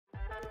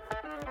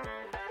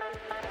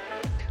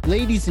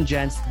Ladies and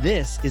gents,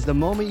 this is the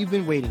moment you've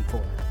been waiting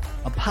for.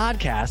 A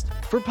podcast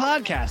for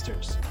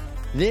podcasters.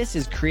 This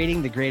is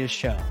Creating the Greatest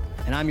Show,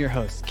 and I'm your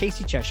host,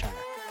 Casey Cheshire.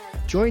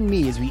 Join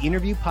me as we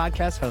interview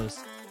podcast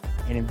hosts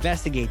and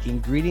investigate the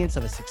ingredients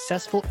of a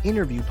successful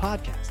interview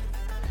podcast.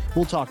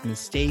 We'll talk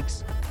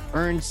mistakes,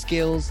 earned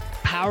skills,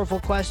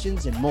 powerful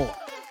questions, and more.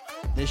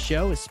 This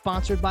show is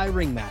sponsored by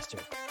Ringmaster,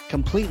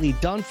 completely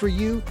done for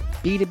you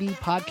B2B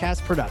podcast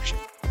production.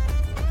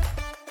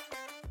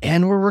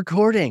 And we're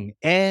recording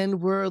and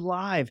we're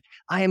live.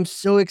 I am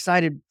so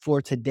excited for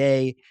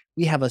today.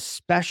 We have a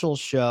special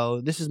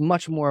show. This is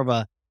much more of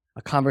a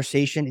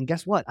conversation. And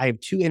guess what? I have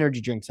two energy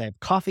drinks. I have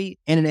coffee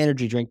and an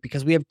energy drink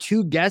because we have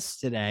two guests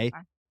today,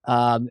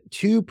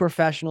 two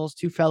professionals,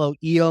 two fellow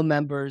EO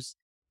members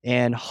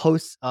and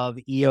hosts of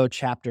EO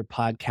Chapter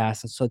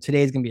Podcast. And so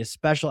today is going to be a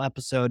special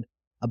episode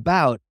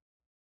about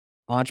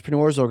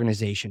entrepreneurs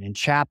organization and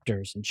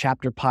chapters and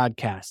chapter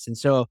podcasts. And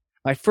so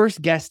my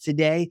first guest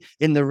today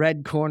in the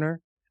red corner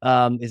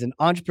is an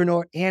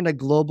entrepreneur and a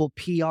global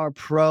PR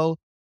pro,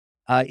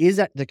 is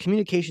the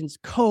communications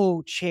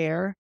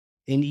co-chair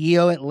in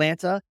EO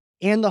Atlanta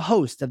and the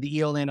host of the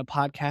EO Atlanta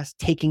podcast,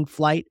 Taking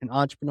Flight, An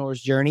Entrepreneur's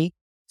Journey,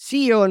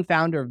 CEO and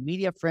founder of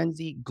Media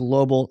Frenzy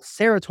Global,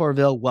 Sarah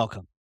Tourville.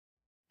 Welcome.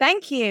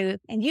 Thank you.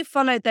 And you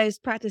followed those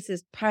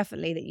practices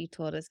perfectly that you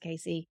taught us,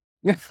 Casey.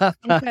 You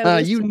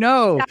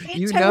know.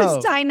 It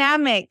was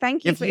dynamic.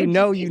 Thank you. If you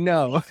know, you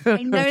know.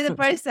 I know the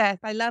process.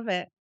 I love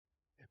it.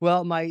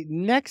 Well, my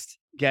next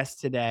guest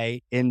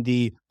today in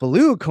the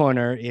blue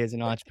corner is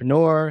an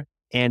entrepreneur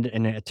and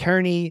an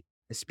attorney,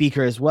 a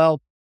speaker as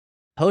well,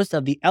 host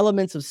of the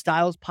Elements of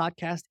Stiles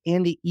podcast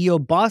and the EO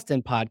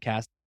Boston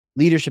podcast,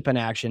 Leadership in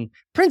Action,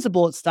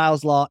 principal at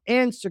Stiles Law,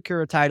 and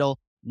secure title,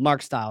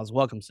 Mark Stiles.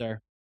 Welcome, sir.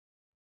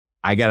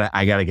 I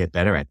gotta get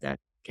better at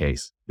that,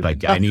 Case.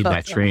 Like, I need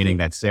that training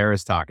that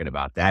Sarah's talking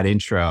about. That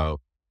intro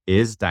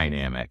is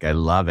dynamic. I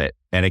love it.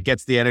 And it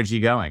gets the energy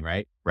going,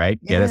 right?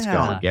 Get us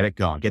going, get it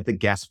going, get the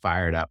guests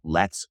fired up.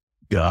 Let's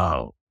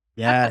go.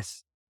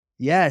 Yes.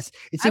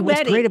 It's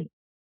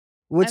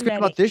what's great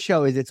about this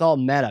show is it's all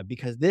meta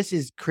because this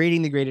is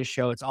Creating the Greatest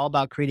Show. It's all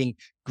about creating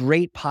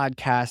great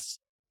podcasts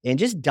and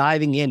just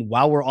diving in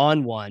while we're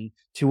on one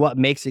to what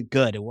makes it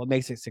good and what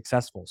makes it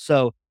successful.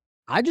 So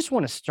I just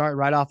want to start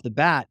right off the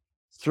bat,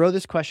 throw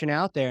this question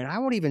out there, and I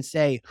won't even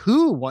say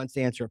who wants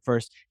to answer it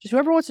first. Just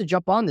whoever wants to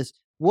jump on this.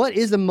 What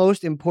is the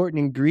most important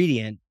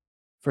ingredient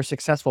for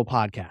successful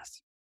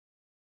podcasts?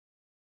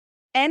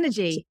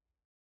 Energy.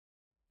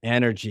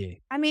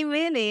 I mean,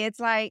 really, it's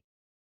like,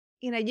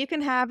 you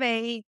can have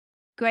a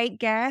great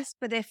guest,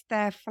 but if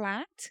they're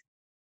flat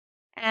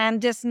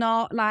and just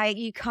not like,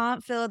 you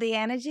can't feel the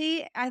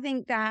energy, I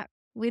think that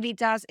really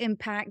does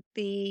impact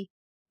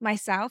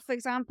myself, for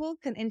example,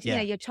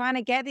 you're trying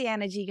to get the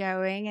energy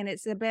going and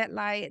it's a bit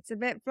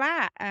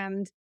flat.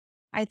 And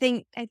I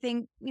think,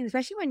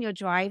 especially when you're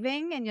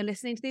driving and you're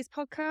listening to these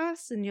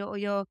podcasts and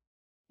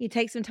you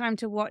take some time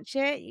to watch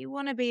it, you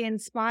want to be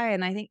inspired.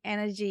 And I think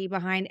energy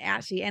behind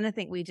actually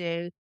anything we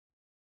do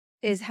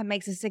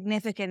makes a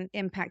significant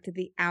impact to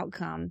the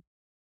outcome.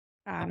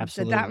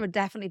 So that would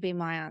definitely be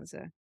my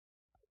answer.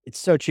 It's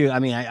so true. I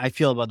mean, I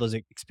feel about those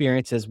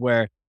experiences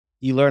where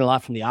you learn a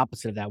lot from the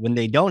opposite of that. When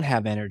they don't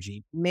have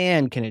energy,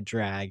 man, can it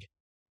drag.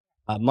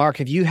 Mark,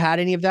 have you had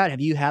any of that?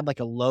 Have you had like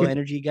a low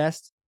energy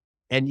guest?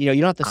 And, you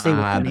don't have to say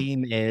what the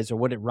name is or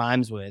what it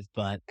rhymes with,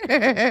 but.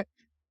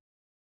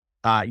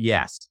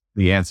 Yes.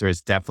 The answer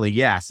is definitely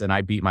yes. And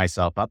I beat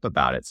myself up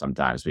about it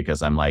sometimes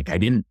because I'm like, I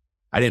didn't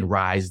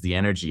rise the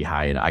energy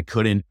high and I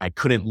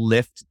couldn't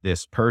lift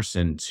this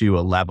person to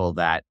a level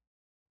that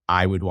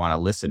I would want to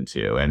listen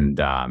to.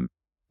 And,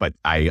 but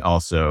I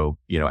also,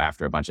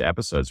 after a bunch of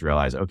episodes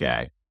realized,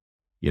 okay,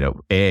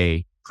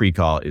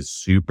 pre-call is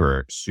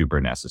super,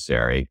 super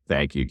necessary.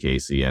 Thank you,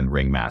 Casey and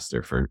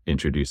Ringmaster, for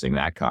introducing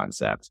that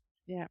concept.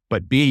 Yeah.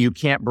 But B, you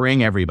can't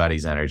bring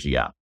everybody's energy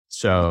up.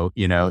 So,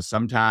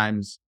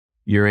 sometimes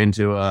you're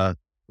into a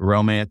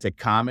romantic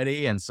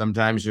comedy and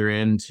sometimes you're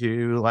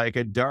into like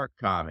a dark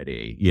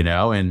comedy,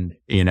 and,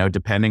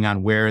 depending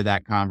on where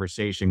that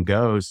conversation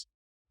goes,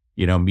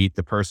 meet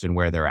the person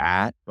where they're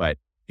at. But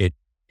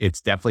it's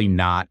definitely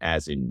not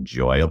as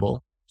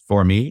enjoyable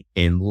for me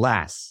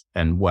unless,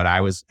 and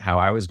how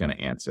I was going to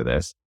answer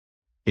this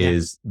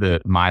is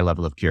my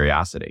level of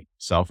curiosity,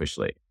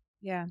 selfishly.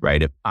 Yeah.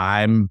 Right. If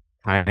I'm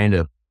kind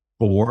of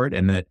bored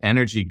and the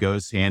energy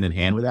goes hand in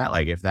hand with that,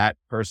 like if that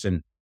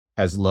person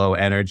has low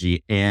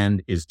energy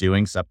and is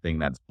doing something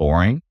that's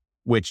boring,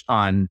 which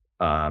on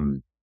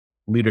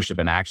Leadership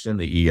in Action,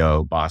 the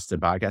EO Boston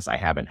podcast, I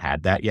haven't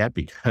had that yet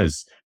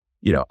because,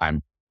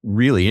 I'm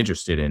really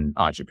interested in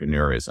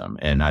entrepreneurism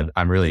and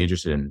I'm really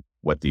interested in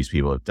what these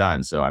people have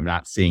done. So I'm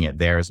not seeing it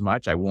there as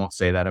much. I won't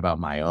say that about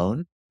my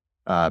own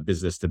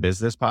business to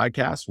business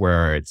podcast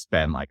where it's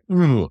been like,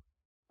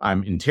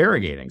 I'm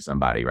interrogating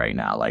somebody right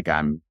now. Like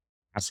I'm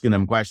asking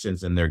them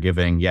questions and they're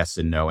giving yes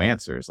and no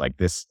answers. Like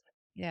this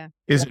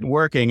isn't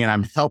working and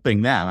I'm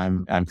helping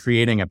them. I'm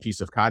creating a piece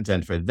of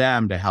content for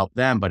them to help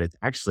them, but it's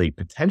actually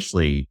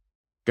potentially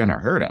going to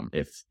hurt them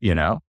if,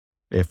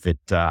 if it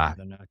They're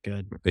not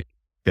good. if it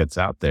gets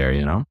out there,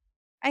 you know?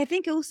 I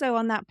think also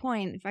on that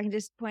point, if I can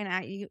just point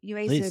out, you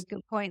raised a Please.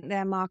 good point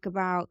there, Mark,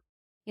 about,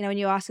 when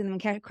you're asking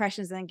them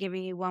questions and then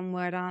giving you one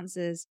word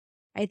answers.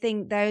 I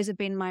think those have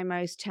been my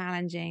most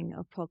challenging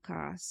of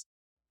podcasts.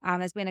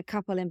 There's been a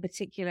couple in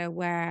particular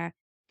where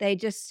they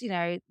just,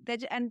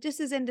 and just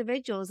as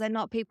individuals, they're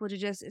not people to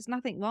just, it's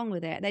nothing wrong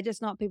with it. They're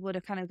just not people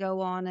to kind of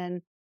go on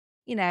and,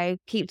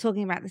 keep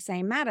talking about the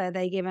same matter.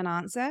 They give an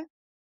answer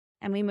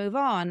and we move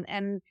on.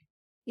 And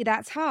yeah,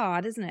 that's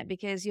hard, isn't it?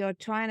 Because you're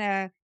trying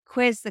to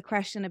quiz the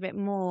question a bit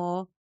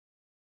more,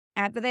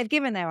 but they've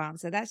given their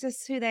answer. That's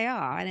just who they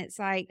are. And it's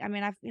like, I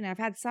mean, I've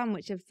had some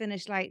which have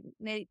finished like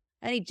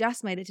only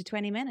just made it to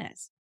 20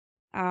 minutes.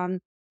 Um,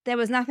 there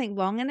was nothing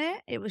wrong in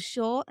it. It was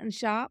short and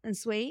sharp and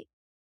sweet.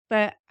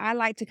 But I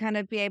like to kind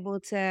of be able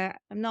to,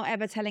 I'm not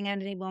ever telling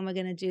anyone we're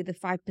going to do the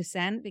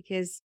 5%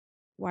 because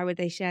why would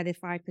they share the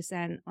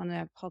 5% on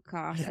a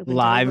podcast open to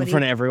Live in everybody?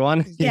 front of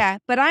everyone. Yeah.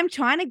 But I'm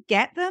trying to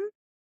get them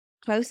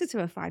closer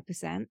to a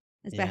 5%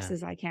 as best Yeah.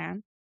 as I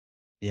can.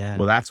 Yeah.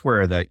 Well, that's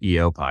where the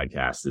EO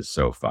podcast is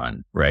so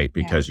fun, right?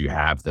 Yeah. Because you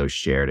have those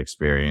shared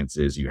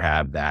experiences, you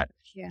have that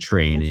Yeah.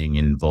 training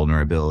and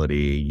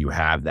vulnerability, you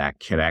have that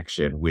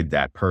connection with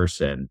that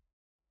person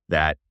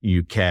that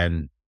you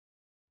can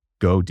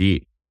go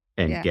deep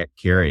and Yeah. get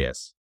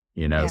curious,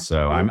 Yeah.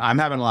 So I'm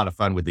having a lot of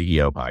fun with the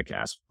EO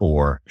podcast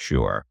for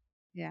sure.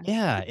 Yeah.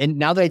 Yeah. And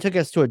now that I took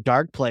us to a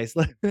dark place,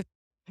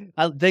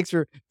 thanks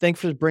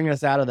for bringing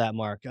us out of that,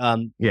 Mark.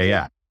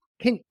 Yeah.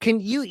 Can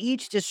you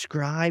each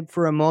describe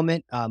for a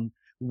moment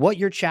what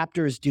your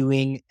chapter is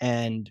doing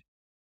and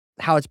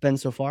how it's been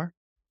so far?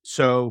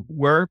 So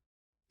we're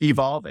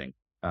evolving.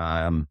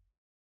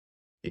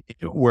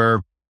 We're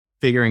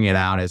figuring it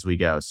out as we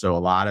go. So a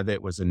lot of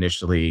it was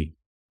initially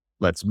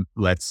let's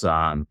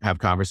have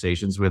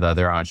conversations with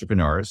other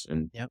entrepreneurs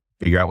and Yep.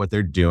 figure out what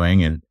they're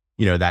doing, and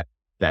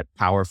that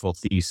powerful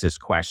thesis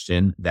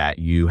question that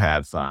you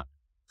have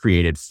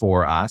created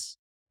for us.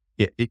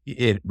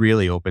 It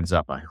really opens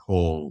up a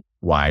whole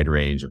wide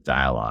range of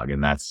dialogue,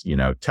 and that's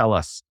tell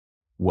us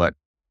what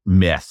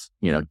myth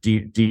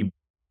deep.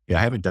 Yeah,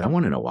 I haven't done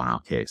one in a while.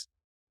 Case.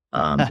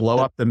 Blow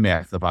up the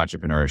myth of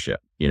entrepreneurship.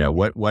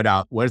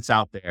 What's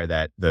out there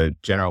that the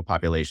general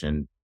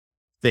population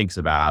thinks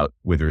about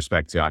with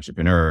respect to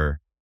entrepreneur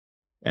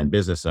and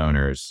business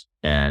owners,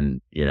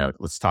 and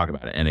let's talk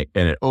about it.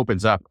 And it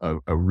opens up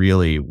a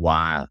really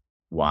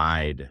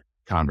wide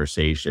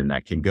conversation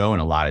that can go in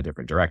a lot of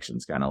different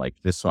directions, kind of like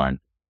this one.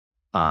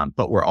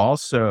 But we're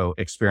also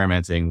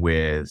experimenting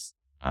with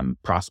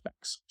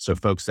prospects, so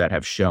folks that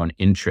have shown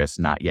interest,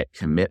 not yet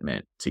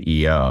commitment to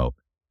EO.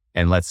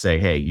 And let's say,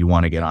 hey, you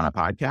want to get on a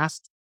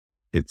podcast?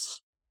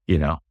 It's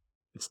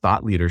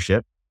thought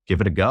leadership.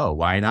 Give it a go.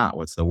 Why not?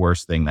 What's the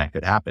worst thing that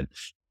could happen?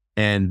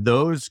 And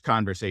those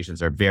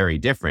conversations are very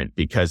different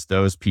because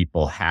those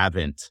people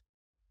haven't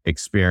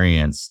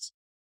experienced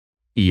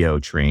EO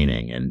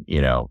training and,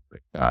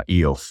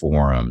 EO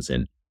forums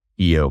and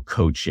EO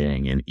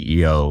coaching and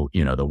EO,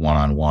 the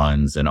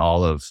one-on-ones and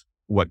all of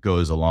what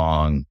goes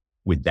along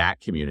with that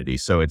community.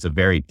 So it's a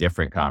very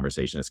different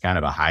conversation. It's kind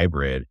of a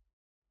hybrid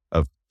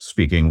of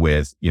speaking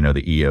with,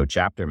 the EO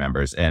chapter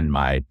members and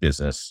my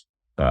business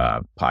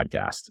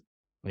podcast.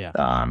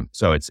 Yeah.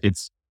 So it's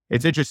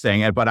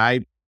interesting, but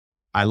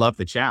I love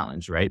the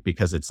challenge, right?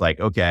 Because it's like,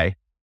 okay,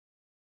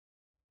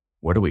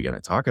 what are we going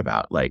to talk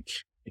about? Like,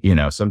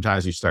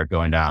 sometimes you start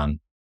going down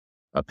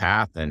a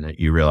path and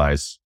you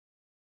realize,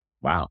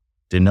 wow,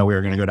 didn't know we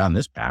were going to go down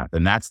this path.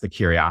 And that's the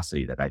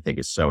curiosity that I think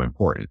is so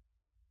important.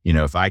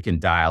 If I can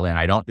dial in,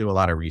 I don't do a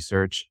lot of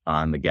research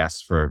on the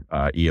guests for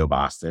EO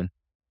Boston.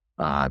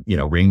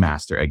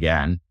 Ringmaster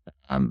again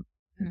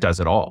does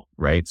it all,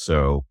 right?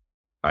 So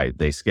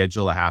they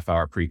schedule a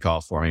half-hour pre-call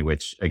for me,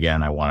 which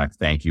again, I want to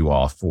thank you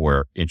all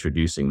for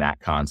introducing that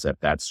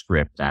concept, that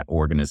script, that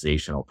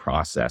organizational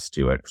process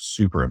to it.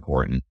 Super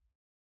important.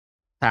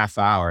 Half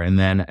hour and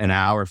then an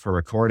hour for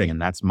recording.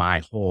 And that's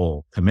my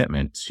whole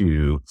commitment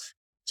to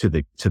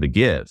the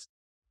give.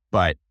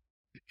 But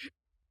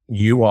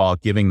you all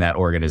giving that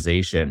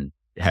organization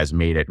has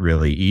made it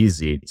really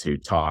easy to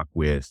talk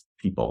with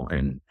people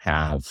and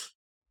have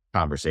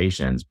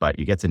conversations, but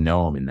you get to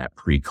know them in that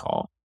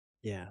pre-call.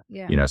 Yeah.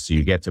 Yeah. So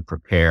you get to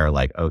prepare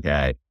like,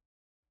 okay,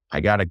 I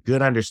got a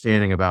good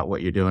understanding about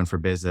what you're doing for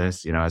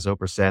business. As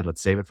Oprah said,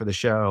 let's save it for the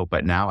show.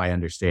 But now I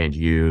understand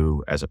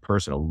you as a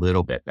person a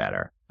little bit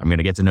better. I'm going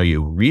to get to know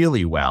you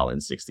really well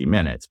in 60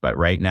 minutes. But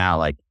right now,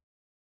 like,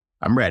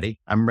 I'm ready.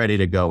 I'm ready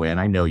to go in.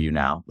 I know you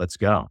now. Let's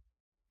go.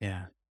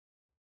 Yeah.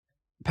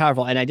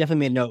 Powerful. And I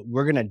definitely made a note.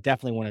 We're going to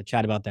definitely want to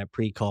chat about that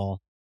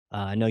pre-call.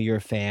 I know you're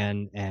a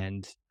fan,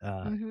 and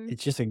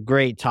it's just a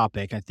great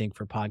topic, I think,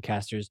 for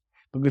podcasters.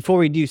 But before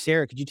we do,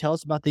 Sarah, could you tell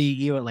us about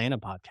the EO Atlanta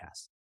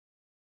podcast?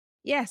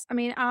 Yes.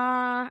 We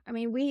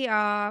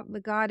are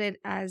regarded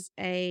as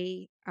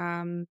a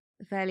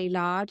fairly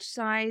large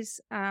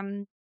size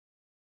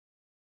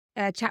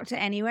chapter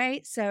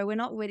anyway. So we're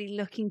not really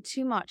looking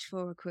too much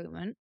for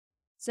recruitment.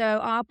 So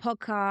our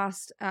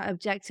podcast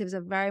objectives are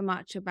very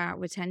much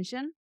about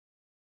retention.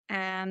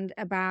 and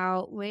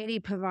about really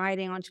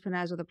providing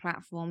entrepreneurs with a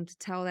platform to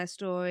tell their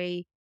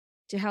story,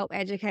 to help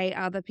educate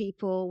other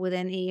people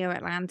within EO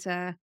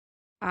Atlanta.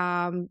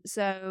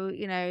 So,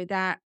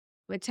 that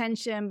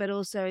retention, but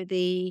also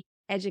the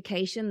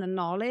education, the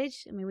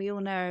knowledge. I mean, we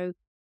all know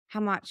how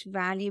much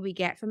value we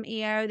get from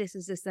EO. This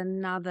is just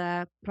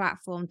another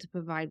platform to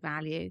provide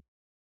value.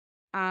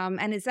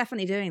 And it's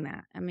definitely doing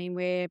that. I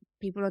mean,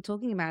 people are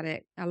talking about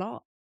it a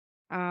lot.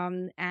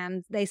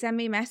 And they send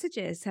me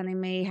messages telling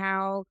me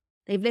how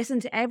they've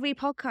listened to every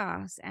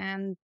podcast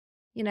and,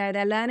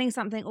 they're learning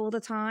something all the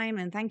time.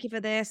 And thank you for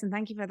this and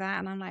thank you for that.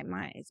 And I'm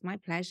like, it's my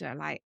pleasure.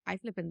 Like, I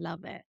flipping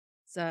love it.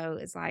 So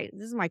it's like,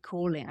 this is my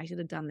calling. I should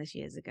have done this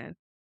years ago.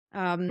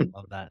 Love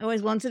I that.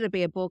 always wanted to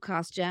be a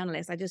broadcast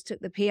journalist. I just took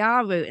the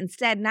PR route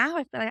instead. Now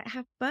I feel like I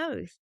have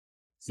both.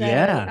 So,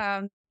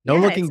 Yeah. No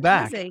yeah, looking it's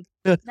back. crazy.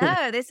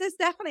 No, this is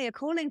definitely a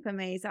calling for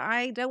me. So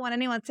I don't want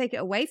anyone to take it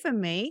away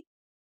from me.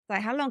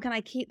 Like, how long can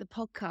I keep the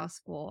podcast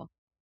for?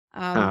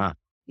 Um, Uh,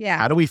 yeah,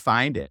 how do we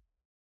find it?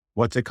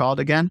 What's it called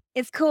again?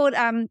 it's called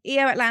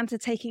EO Atlanta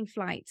Taking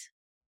Flight.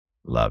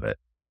 Love it.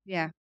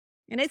 Yeah,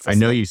 and it's a I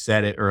know story. you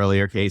said it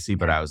earlier, Casey,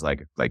 but Yeah, I was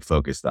like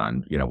focused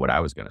on, what I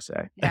was going to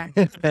say. yeah,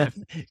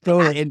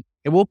 Totally.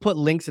 And we'll put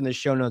links in the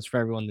show notes for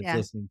everyone that's yeah,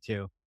 listening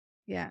too.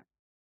 yeah.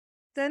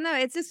 So no,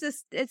 I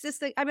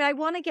mean, I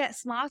want to get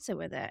smarter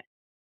with it.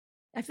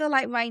 I feel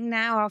like right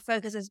now our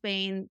focus has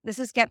been, let's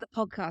just get the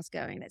podcast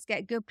going. Let's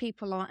get good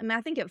people on. I mean,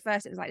 I think at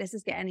first it was like, let's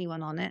just get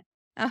anyone on it.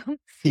 Um,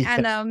 Yeah.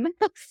 and,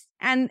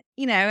 and,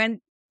 and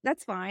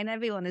that's fine.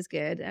 Everyone is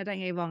good. Don't get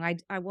me wrong.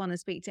 I want to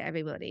speak to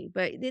everybody,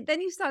 but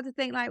then you start to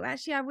think like, well,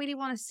 actually, I really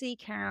want to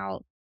seek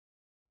out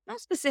not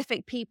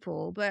specific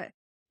people, but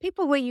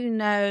people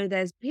where,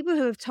 there's people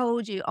who have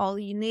told you, oh,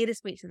 you need to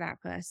speak to that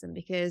person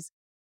because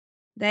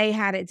they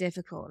had it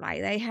difficult,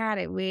 like, they had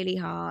it really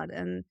hard,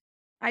 and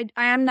I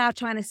am now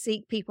trying to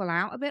seek people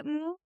out a bit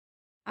more,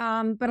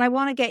 but I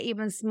wanna get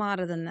even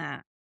smarter than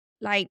that,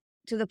 like,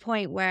 to the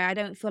point where I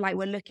don't feel like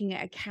we're looking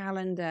at a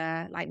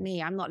calendar like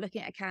me, I'm not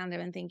looking at a calendar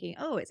and thinking,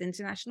 "Oh, it's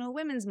International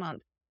Women's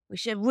Month. We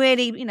should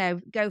really,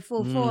 go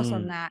full force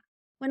on Mm, that."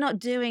 We're not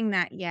doing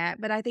that yet,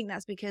 but I think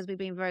that's because we've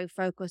been very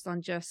focused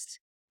on just,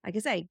 like I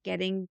say,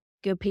 getting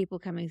good people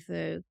coming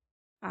through.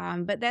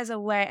 But there's a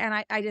way,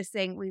 and I just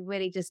think we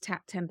really just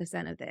tapped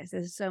 10% of this.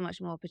 There's so much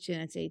more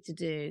opportunity to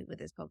do with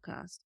this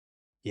podcast.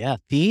 yeah.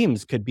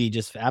 Themes could be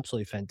just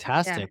absolutely Yeah,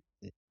 fantastic.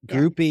 yeah,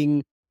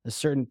 Grouping a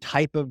certain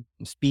type of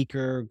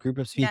speaker, group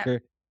of yeah,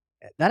 speaker.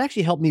 That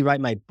actually helped me write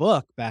my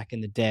book back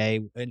in the day.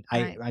 And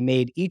I, right, I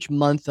made each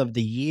month of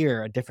the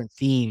year a different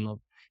theme of,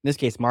 in this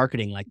case,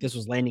 marketing. Like this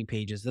was landing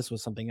pages, this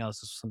was something else,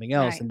 this was something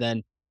else. right. And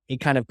then it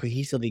kind of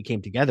cohesively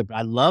came together. But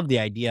I love the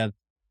idea of,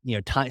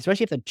 time,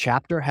 especially if the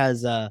chapter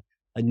has a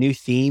new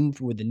theme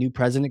with the new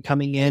president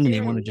coming They in and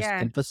they want do, to just yeah,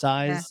 yeah,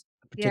 emphasize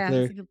a yeah,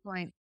 that's a good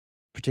point.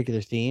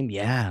 particular theme.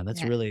 Yeah,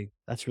 that's Yeah,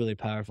 really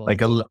powerful.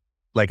 Like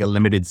like a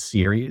limited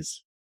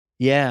series.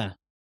 Yeah,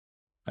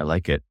 I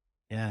like it.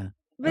 yeah, I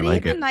but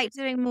like even, it. like,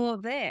 doing more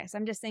of this,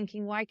 I'm just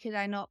thinking, why could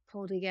I not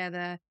pull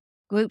together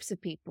groups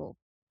of people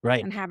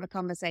right. and have a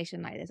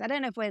conversation like this? I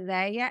don't know if we're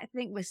there yet. I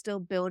think we're still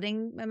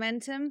building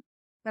momentum,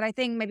 but I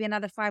think maybe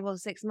another 5 or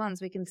 6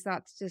 months, we can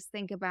start to just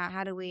think about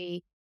how do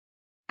we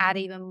add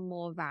even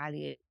more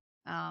value,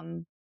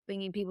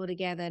 bringing people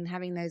together and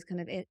having those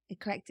kind of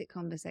eclectic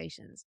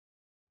conversations.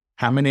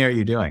 How many are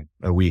you doing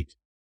a week?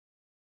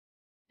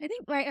 I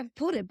think, right, I've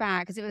pulled it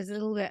back because it was a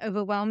little bit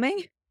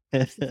overwhelming.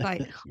 It's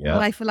like all Yeah.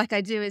 I feel like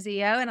I do as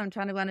EO and I'm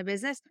trying to run a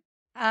business.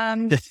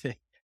 Um,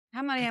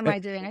 how many am I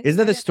doing? Isn't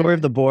that I the don't story of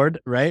know. the board,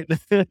 right?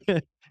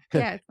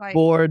 Yeah, it's like,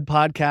 Board,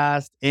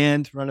 podcast,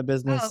 and run a oh,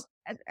 business.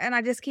 and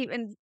I just keep,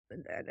 and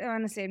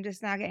honestly, I'm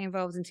just now getting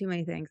involved in too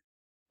many things.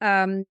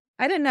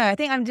 I don't know. I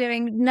think I'm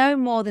doing no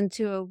more than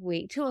 2 a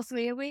week, 2 or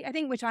 3 a week. I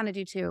think we're trying to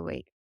do 2 a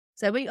week.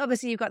 So we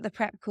obviously you've got the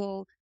prep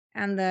call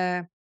and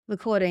the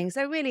recording.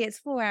 So really it's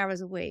 4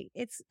 hours a week.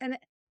 And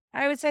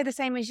I would say the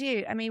same as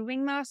you. I mean,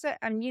 Ringmaster,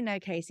 and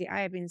Casey,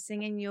 I have been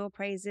singing your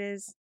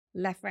praises I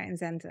left, right,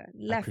 and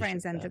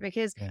appreciate center, that.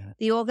 because Yeah.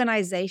 the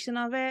organization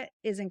of it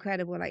is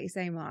incredible. Like you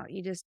say, Mark,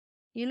 you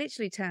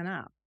literally turn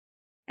up.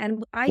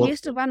 And I Well,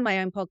 used to run my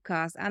own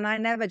podcast and I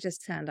never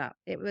just turned up.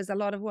 It was a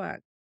lot of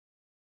work.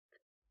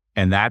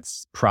 and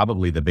that's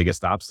probably the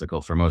biggest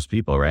obstacle for most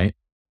people, right?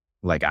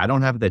 Like, I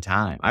don't have the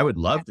time. I would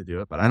Yeah. love to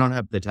do it, but I don't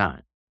have the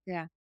time.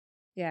 Yeah.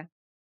 Yeah.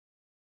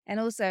 And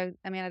also,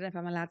 I mean, I don't know if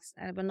I'm allowed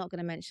to, we're not going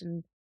to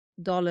mention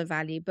dollar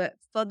value, but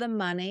for the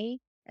money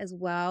as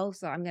well.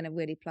 So I'm going to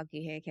really plug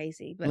you here,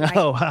 Casey. But like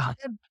Oh, wow.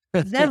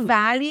 the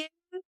value,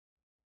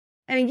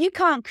 I mean, you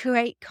can't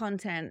create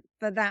content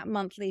for that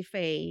monthly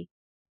fee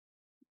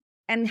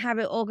and have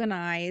it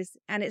organized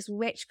and it's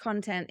rich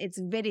content, it's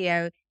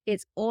video,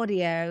 it's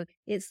audio,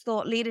 it's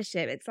thought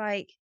leadership. It's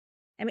like,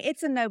 I mean,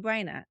 it's a no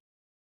brainer.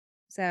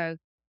 So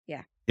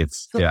yeah.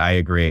 So Yeah, I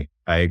agree.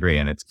 I agree.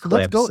 And it's so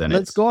let's clips go and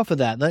let's it's, go off of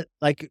that.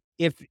 Like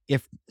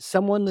if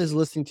someone is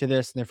listening to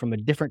this and they're from a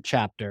different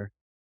chapter,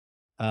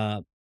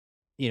 uh,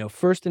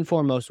 first and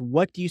foremost,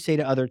 what do you say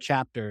to other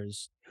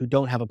chapters who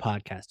don't have a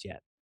podcast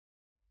yet?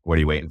 what are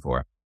you waiting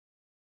for?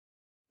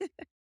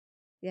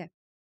 Yeah.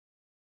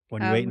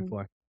 What are you waiting Um,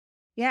 for?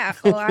 yeah.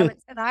 Or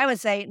I would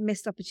say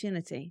missed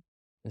opportunity.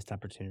 Missed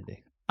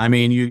opportunity. I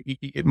mean,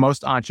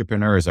 most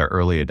entrepreneurs are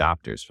early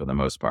adopters for the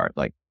most part.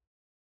 Like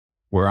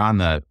we're on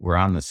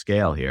the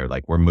scale here.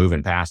 Like we're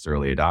moving past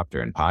early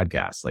adopter in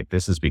podcasts. Like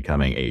this is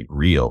becoming a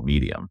real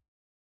medium.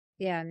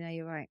 Yeah, no,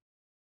 you're right.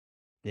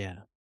 Yeah.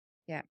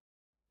 Yeah.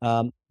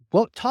 Um,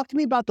 well, talk to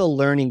me about the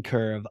learning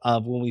curve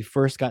of when we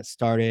first got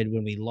started,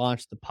 when we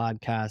launched the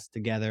podcast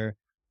together,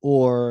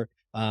 or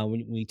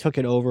when we took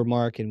it over,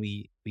 Mark, and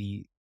we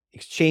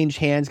exchanged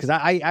hands. Because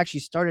I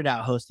actually started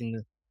out hosting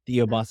the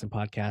Yo Boston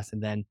podcast,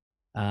 and then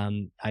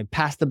I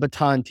passed the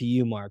baton to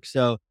you, Mark.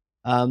 So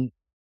um,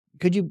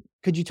 could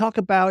you talk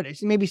about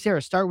maybe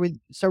Sarah, start with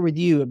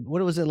you.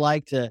 What was it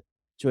like to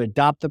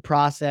adopt the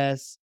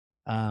process?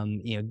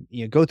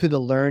 Go through the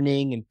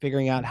learning and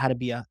figuring out how to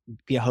be a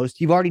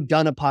host. You've already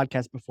done a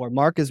podcast before,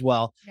 Mark as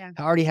well, Yeah.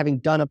 already having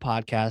done a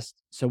podcast.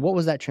 So what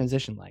was that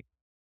transition like?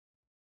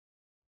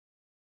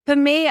 For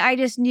me, I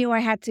just knew I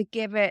had to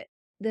give it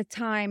the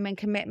time and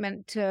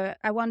commitment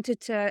I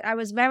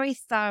was very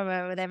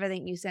thorough with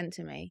everything you sent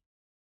to me.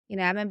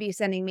 I remember you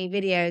sending me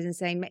videos and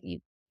saying,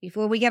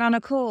 before we get on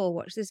a call,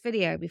 watch this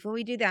video. Before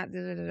we do that, da,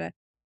 da, da, da."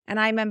 And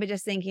I remember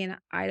just thinking,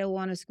 I don't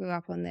want to screw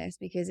up on this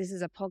because this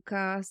is a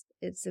podcast.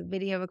 It's a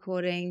video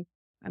recording.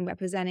 I'm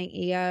representing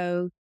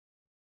EO.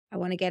 I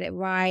want to get it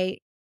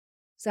right.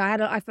 So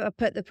I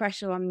put the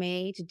pressure on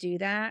me to do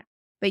that,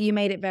 but you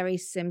made it very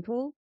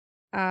simple.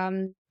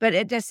 But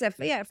it just,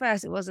 at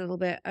first it was a little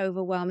bit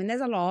overwhelming.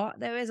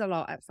 There is a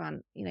lot up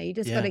front. You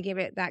just got Yeah. to give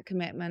it that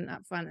commitment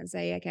up front and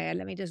say, okay,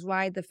 let me just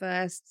ride the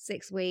first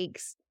 6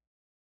 weeks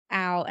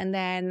out and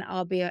then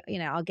I'll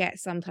get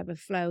some type of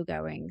flow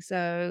going.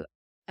 So,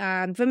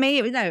 for me,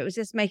 it was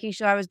just making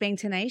sure I was being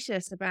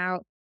tenacious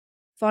about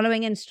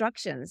following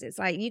instructions. It's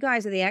like, you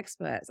guys are the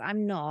experts.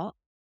 I'm not.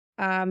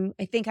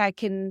 I think I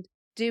can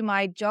do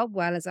my job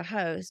well as a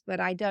host, but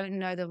I don't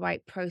know the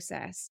right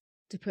process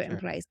to put in Sure.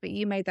 place. But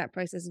you made that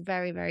process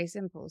very, very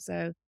simple.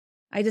 So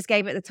I just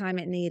gave it the time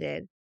it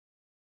needed.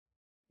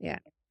 Yeah.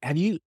 Have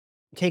you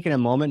taken a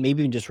moment,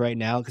 maybe even just right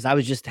now?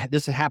 Because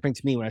this is happening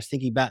to me when I was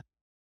thinking about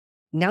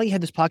now you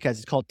have this podcast.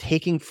 It's called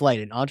Taking Flight,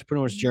 an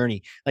entrepreneur's Mhm.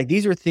 journey. Like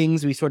these are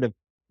things we sort of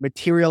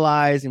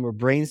materialize and we're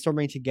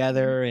brainstorming Mhm.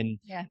 together and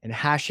Yeah.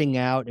 hashing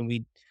out. And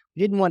we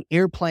didn't want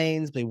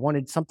airplanes, but we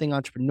wanted something Yeah.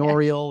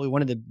 entrepreneurial. We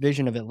wanted the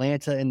vision of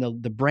Atlanta and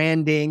the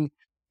branding.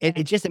 Yeah.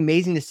 It's just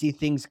amazing to see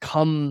things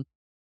come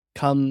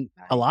Right.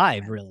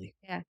 alive, Right. really.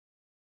 Yeah.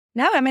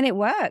 No, I mean, it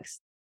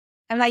works.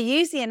 And I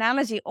use the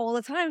analogy all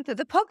the time through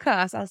the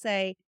podcast. I'll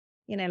say,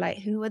 like,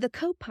 who were the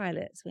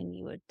co-pilots when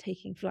you were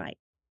taking flight?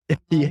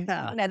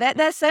 Yeah.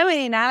 There's so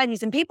many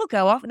analogies, and people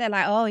go off and they're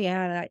like, "Oh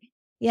yeah, like,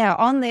 yeah,"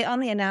 on the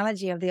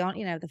analogy of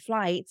the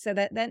flight, so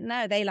that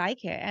no, they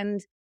like it,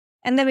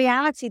 and the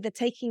reality, the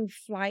taking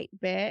flight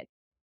bit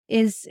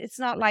is it's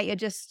not like you're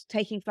just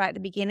taking flight at the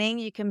beginning.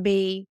 You can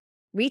be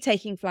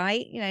retaking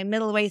flight,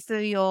 middle of the way through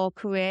your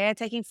career,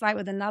 taking flight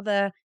with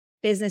another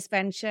business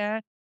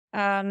venture,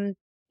 and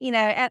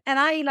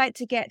I like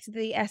to get to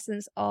the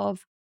essence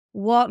of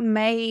what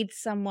made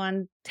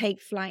someone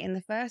take flight in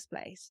the first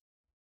place.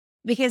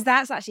 Because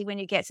that's actually when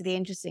you get to the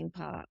interesting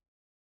part,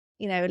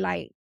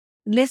 like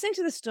listening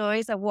to the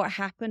stories of what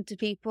happened to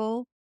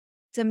people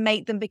to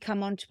make them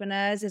become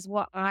entrepreneurs is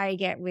what I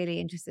get really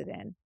interested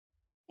in.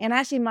 And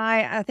actually,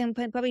 I think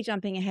I'm probably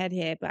jumping ahead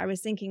here, but I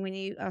was thinking when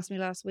you asked me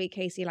last week,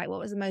 Casey, like what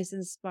was the most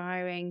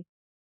inspiring,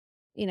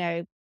 you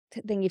know,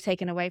 thing you've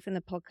taken away from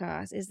the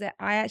podcast is that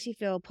I actually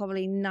feel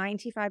probably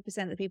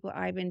 95% of the people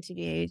I've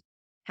interviewed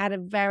had a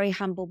very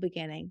humble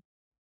beginning.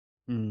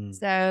 Mm,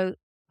 So,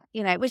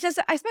 which is,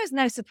 I suppose,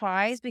 no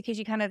surprise because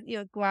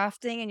you're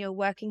grafting and you're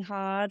working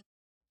hard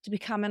to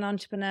become an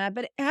entrepreneur.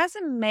 But it has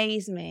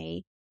amazed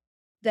me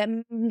that,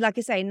 like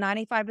I say,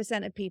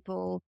 95% of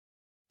people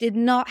did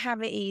not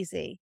have it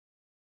easy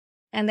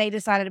and they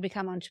decided to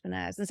become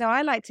entrepreneurs. And so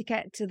I like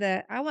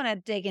to I want to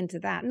dig into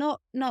that. I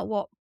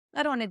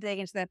don't want to dig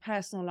into their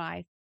personal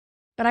life,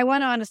 but I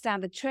want to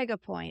understand the trigger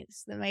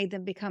points that made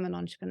them become an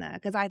entrepreneur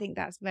because I think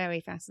that's very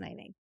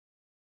fascinating.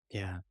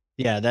 yeah.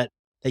 Yeah, that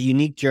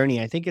unique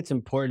journey, I think it's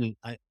important.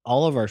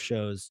 All of our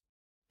shows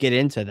get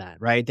into that,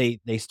 right?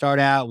 They start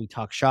out, we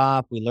talk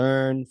shop, we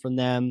learn from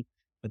them,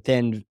 but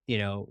then,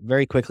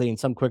 very quickly and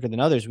some quicker than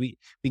others, we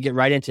get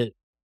right into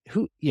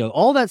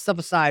all that stuff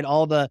aside,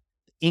 all the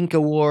Inc.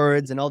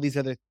 awards and all these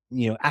other,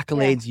 Yeah.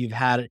 accolades you've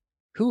had.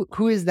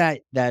 Who is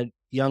that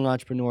young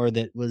entrepreneur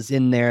that was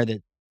in there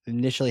that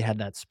initially had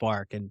that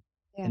spark? Yeah.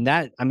 And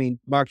that, I mean,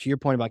 Mark, to your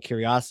point about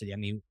curiosity, I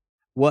mean,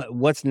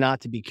 what's not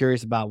to be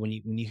curious about when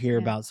you hear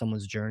Yeah. about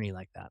someone's journey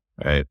like that?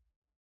 Right.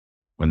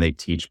 When they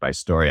teach by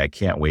story, I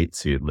can't wait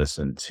to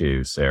listen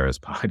to Sarah's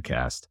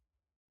podcast.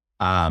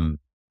 Um,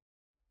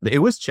 it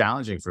was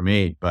challenging for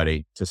me,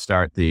 buddy, to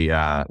start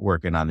the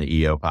working on the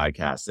EO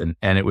podcast.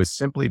 And it was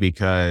simply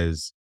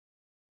because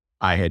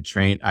I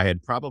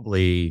had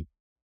probably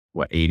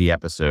 80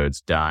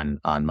 episodes done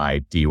on my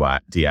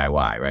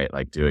DIY, right?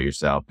 Like do it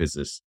yourself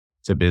business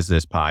to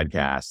business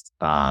podcast.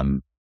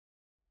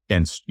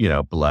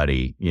 and,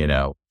 bloody,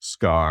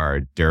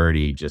 scarred,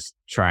 dirty, just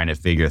trying to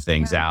figure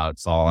things Right. out,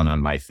 falling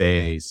on my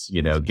face,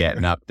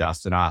 getting up,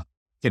 dusting off,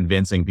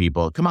 convincing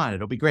people, come on,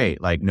 it'll be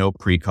great. Like no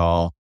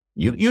pre-call.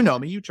 You know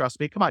me, you trust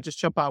me. Come on, just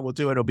jump on. We'll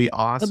do it. It'll be It'll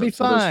be awesome. So those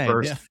fine. Yeah.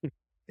 first,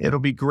 it'll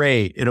be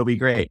great. It'll be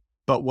great.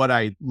 But what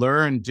I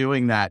learned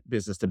doing that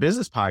business to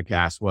business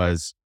podcast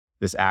was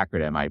this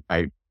acronym.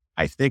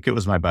 I think it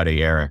was my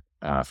buddy Eric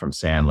from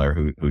Sandler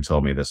who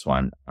told me this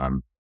one.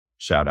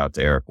 Shout out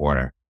to Eric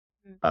Warner.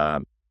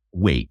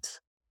 Wait,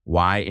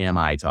 why am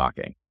I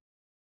talking?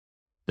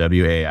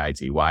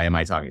 WAIT. Why am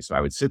I talking? So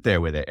I would sit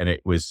there with it, and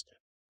it was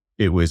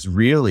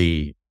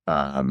really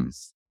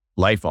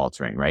life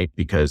altering, right?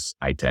 Because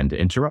I tend to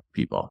interrupt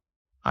people.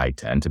 I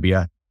tend to be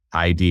a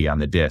ID on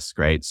the disc,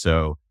 right?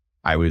 So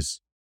I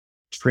was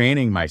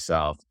training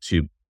myself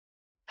to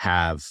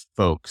have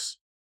folks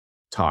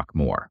talk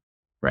more,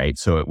 right?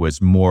 So it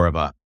was more of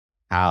a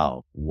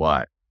how,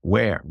 what,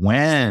 where,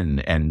 when,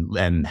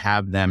 and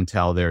have them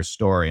tell their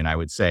story. And I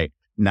would say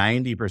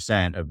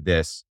 90% of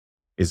this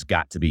has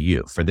got to be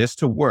you. For this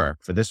to work,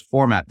 for this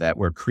format that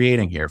we're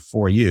creating here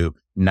for you,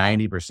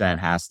 90%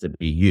 has to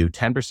be you.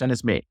 10%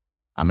 is me.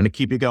 I'm going to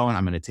keep you going.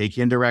 I'm going to take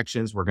you in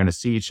directions. We're going to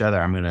see each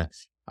other. I'm going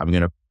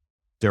to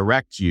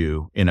direct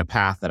you in a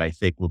path that I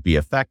think will be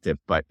effective,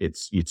 but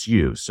it's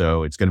you.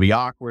 So it's going to be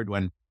awkward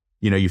when,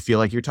 you feel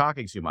like you're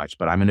talking too much,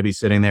 but I'm going to be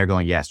sitting there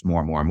going, yes,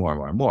 more.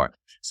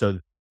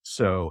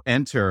 So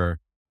enter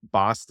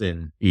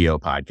Boston EO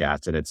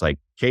podcast. And it's like,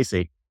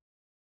 Casey,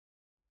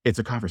 it's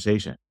a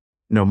conversation.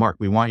 No, Mark,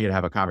 we want you to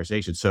have a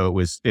conversation. So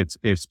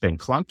it's been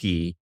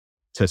clunky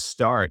to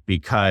start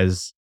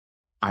because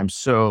I'm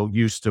so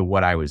used to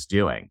what I was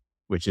doing,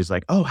 which is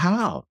like, oh,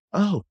 how?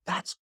 Oh,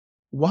 that's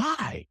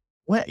why.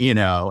 What,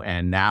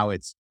 and now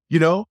it's,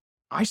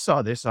 I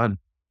saw this on,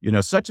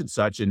 such and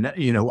such, and,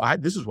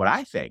 this is what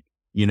I think,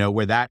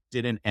 where that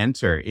didn't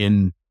enter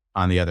in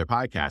on the other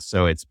podcast.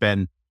 So it's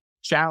been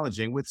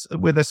challenging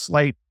with a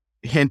slight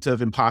hint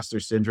of imposter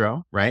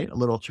syndrome, right? A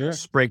little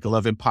sprinkle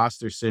of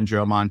imposter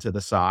syndrome onto the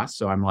sauce.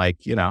 So I'm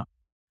like,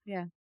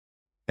 Yeah.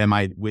 am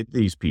I with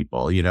these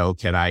people?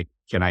 Can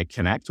I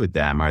connect with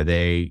them? Are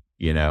they,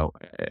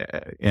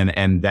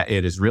 and that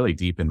it is really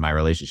deep in my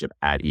relationship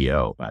at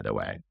EO, by the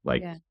way.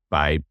 Like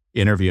by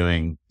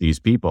interviewing these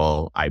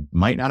people, I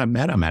might not have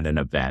met them at an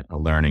event, a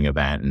learning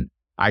event. And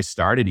I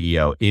started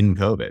EO in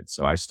COVID.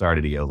 So I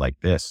started EO like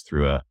this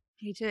through a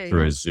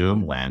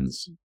Zoom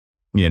lens,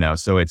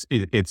 so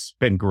it's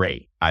been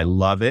great. I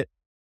love it.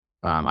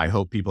 I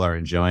hope people are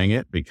enjoying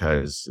it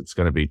because it's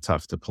going to be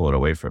tough to pull it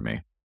away from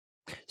me.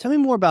 Tell me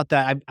more about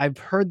that. I've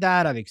heard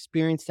that. I've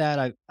experienced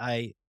that.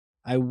 I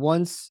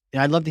once,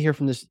 and I'd love to hear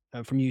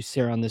from you,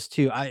 Sarah, on this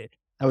too. I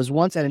was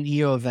once at an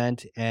EO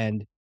event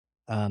and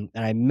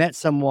I met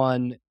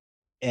someone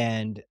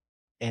and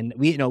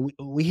we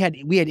had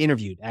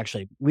interviewed,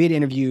 actually. We had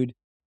interviewed,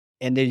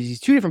 and there's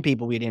these two different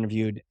people we had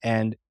interviewed,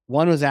 and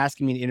one was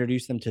asking me to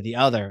introduce them to the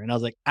other. And I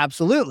was like,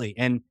 absolutely.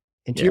 And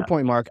to your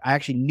point, Mark, I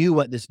actually knew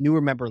what this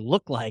newer member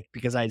looked like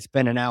because I had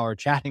spent an hour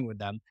chatting with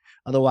them.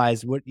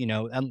 Otherwise,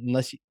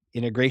 unless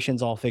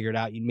integration's all figured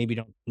out, you maybe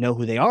don't know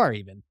who they are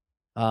even,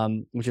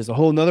 which is a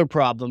whole nother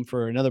problem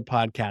for another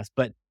podcast.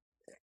 But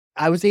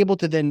I was able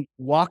to then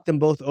walk them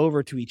both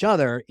over to each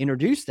other,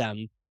 introduce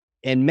them,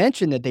 and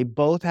mention that they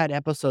both had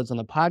episodes on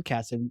the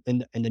podcast.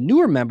 And the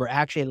newer member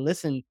actually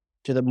listened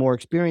to the more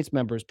experienced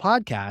member's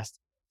podcast,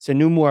 so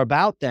knew more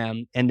about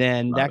them. And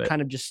then that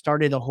kind of just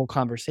started the whole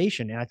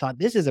conversation. And I thought,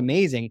 this is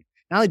amazing.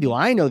 Not only do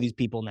I know these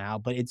people now,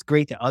 but it's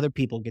great that other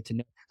people get to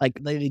know, like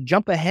they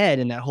jump ahead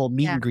in that whole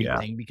meet and greet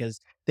thing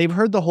because they've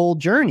heard the whole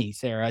journey,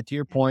 Sarah, to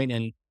your point,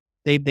 and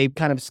they've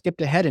kind of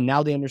skipped ahead and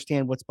now they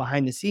understand what's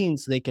behind the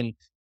scenes so they can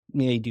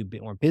maybe do a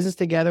bit more business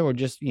together or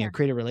just,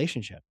 create a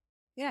relationship.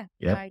 Yeah.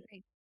 I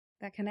agree.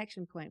 That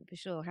connection point for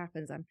sure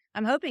happens.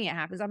 I'm hoping it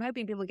happens. I'm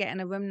hoping people get in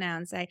a room now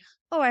and say,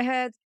 oh, I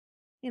heard,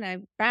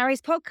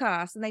 Barry's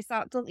podcast, and they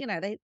start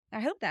to, I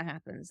hope that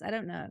happens. I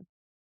don't know.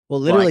 Well,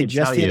 literally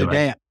just the other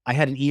day, I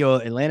had an EO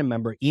Atlanta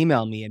member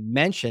email me and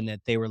mention that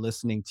they were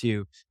listening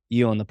to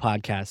you on the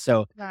podcast.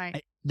 So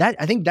I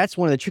think that's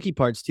one of the tricky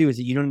parts too, is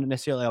that you don't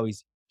necessarily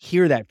always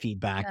hear that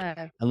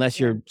feedback unless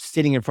you're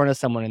sitting in front of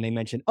someone and they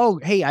mention, oh,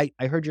 hey,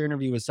 I heard your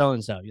interview with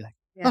so-and-so. You're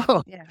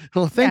like,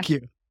 well, thank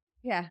you.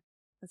 Yeah,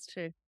 that's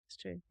true. It's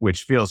true.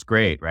 Which feels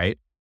great, right?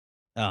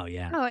 Oh,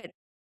 yeah. Oh,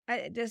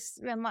 it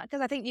just,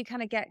 because I think you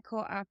kind of get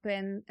caught up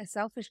in a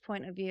selfish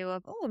point of view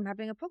of, oh, I'm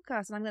having a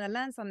podcast and I'm going to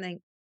learn something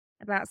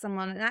about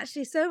someone. And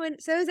actually, so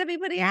is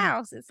everybody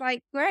else. It's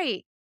like,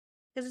 great.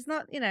 Because it's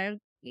not,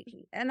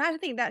 and I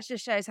think that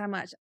just shows how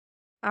much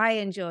I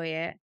enjoy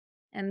it.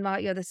 And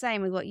Mark, you're the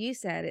same with what you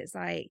said. It's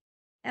like,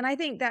 and I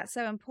think that's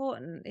so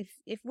important.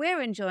 If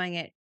we're enjoying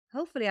it,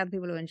 hopefully other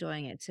people are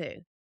enjoying it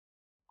too.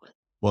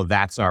 Well,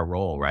 that's our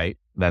role, right?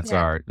 That's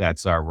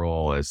our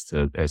role is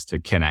to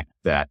connect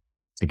that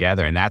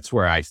together. And that's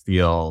where I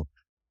feel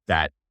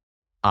that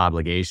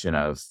obligation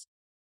of,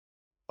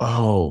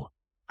 oh,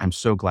 I'm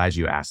so glad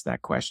you asked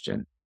that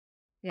question.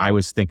 Yeah. I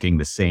was thinking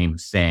the same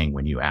thing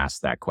when you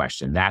asked that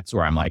question. That's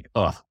where I'm like,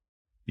 oh,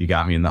 You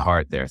got me in the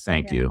heart there.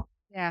 Thank Yeah. you.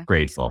 Yeah.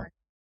 Grateful.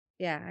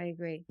 Yeah, I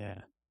agree.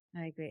 Yeah.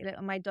 I agree. Look,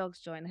 my dog's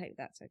joined. I hope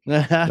that's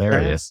okay. There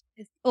it is.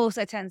 It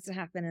also tends to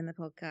happen in the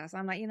podcast.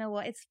 I'm like, you know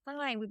what? It's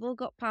fine. We've all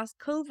got past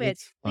COVID.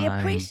 It's We fine.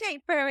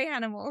 appreciate furry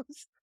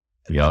animals.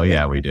 Oh,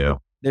 yeah, we do.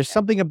 There's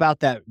something about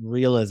that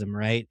realism,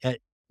 right?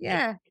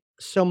 Yeah.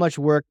 So much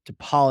work to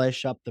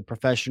polish up the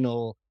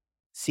professional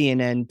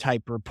CNN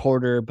type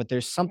reporter, but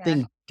there's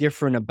something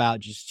different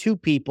about just two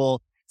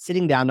people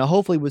sitting down now,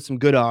 hopefully with some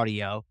good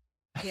audio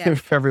Yeah.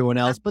 for everyone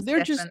else, but That's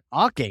they're just different.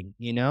 talking,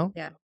 you know?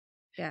 Yeah.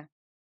 Yeah.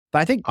 But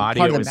I think part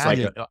of Audio the is like,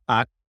 magic.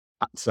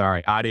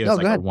 audio No, is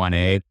go like a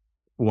ahead.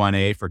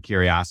 1A for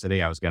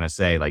curiosity. I was going to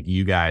say, like,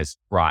 you guys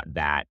brought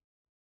that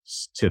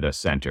to the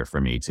center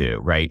for me too,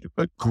 right?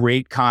 But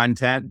great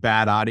content,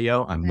 bad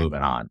audio, I'm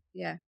moving on,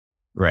 Yeah.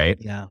 right?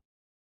 Yeah.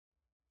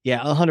 Yeah,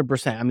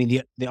 100%. I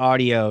mean, the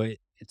audio,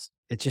 it's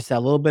just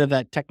that little bit of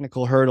that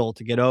technical hurdle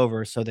to get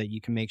over so that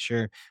you can make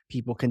sure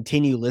people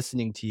continue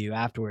listening to you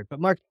afterward. But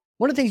Mark,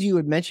 one of the things you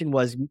had mentioned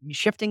was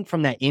shifting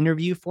from that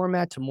interview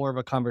format to more of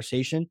a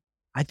conversation.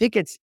 I think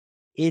it's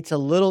a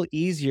little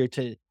easier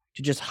to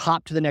just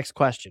hop to the next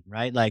question,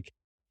 right? Like,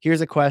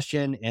 here's a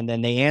question, and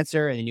then they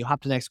answer, and then you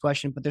hop to the next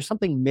question. But there's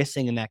something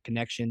missing in that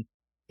connection,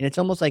 and it's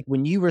almost like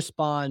when you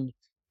respond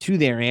to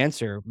their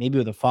answer, maybe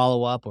with a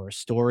follow up or a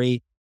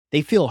story,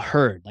 they feel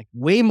heard, like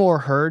way more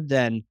heard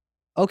than,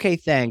 okay,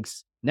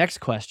 thanks. Next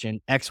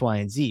question, X, Y,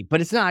 and Z. But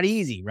it's not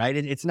easy, right?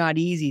 It's not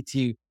easy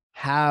to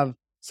have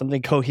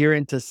something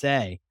coherent to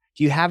say.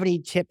 Do you have any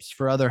tips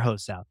for other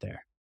hosts out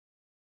there?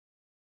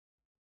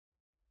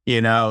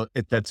 You know,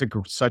 that's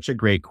such a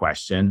great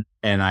question.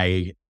 And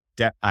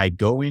I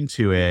go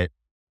into it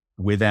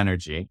with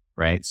energy,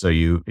 right? So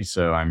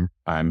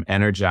I'm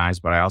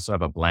energized, but I also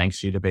have a blank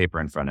sheet of paper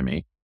in front of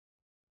me.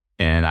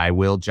 And I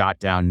will jot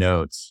down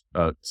notes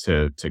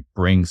to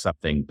bring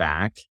something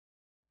back.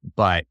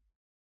 But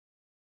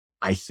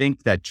I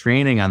think that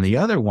training on the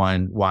other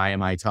one, why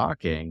am I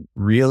talking,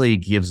 really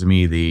gives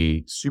me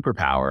the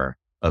superpower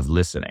of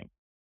listening.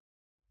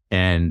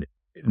 And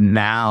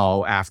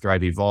now, after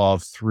I've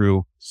evolved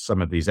through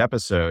some of these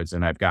episodes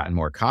and I've gotten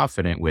more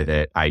confident with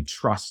it, I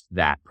trust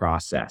that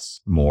process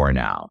more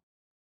now.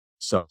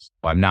 So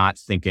I'm not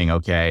thinking,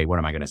 okay, what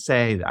am I going to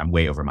say? I'm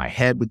way over my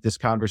head with this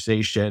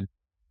conversation.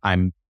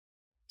 I'm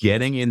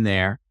getting in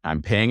there,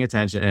 I'm paying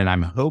attention, and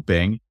I'm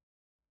hoping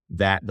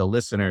that the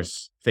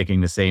listener's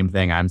thinking the same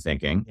thing I'm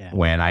thinking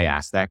when I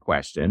ask that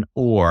question,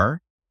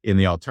 or in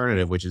the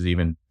alternative, which is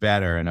even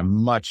better and a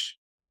much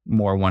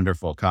more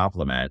wonderful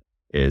compliment,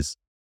 is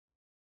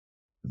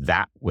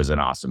that was an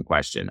awesome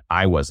question.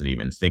 I wasn't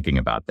even thinking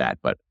about that,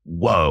 but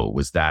whoa,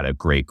 was that a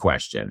great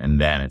question?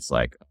 And then it's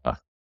like,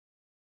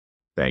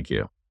 thank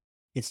you.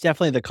 It's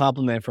definitely the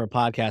compliment for a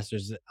podcaster.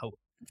 Oh,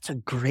 it's a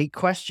great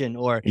question.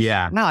 Or,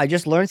 Yeah. no, I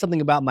just learned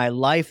something about my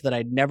life that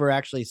I'd never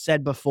actually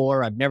said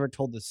before. I've never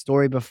told this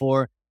story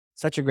before.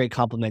 Such a great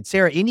compliment.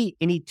 Sarah,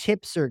 any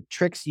tips or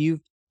tricks you've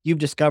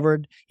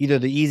discovered, either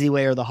the easy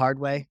way or the hard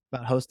way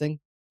about hosting?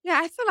 Yeah,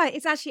 I feel like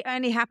it's actually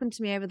only happened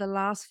to me over the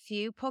last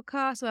few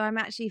podcasts where I'm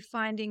actually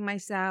finding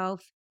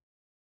myself,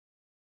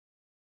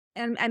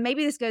 and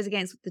maybe this goes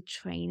against the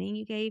training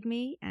you gave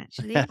me,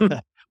 actually.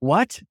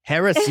 What?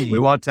 Heresy. We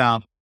won't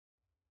tell.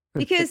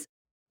 Because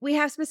we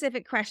have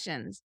specific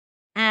questions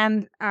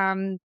and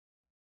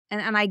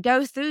I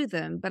go through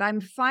them, but I'm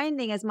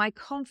finding as my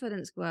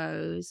confidence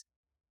grows,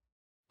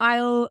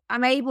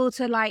 I'm able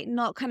to like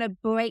not kind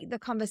of break the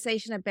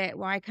conversation a bit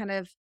where I kind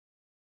of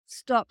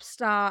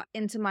start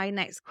into my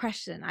next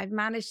question. I've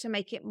managed to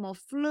make it more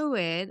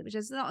fluid, which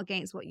is not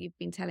against what you've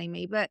been telling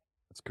me, but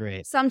That's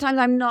great. sometimes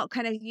I'm not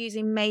kind of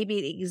using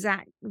maybe the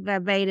exact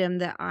verbatim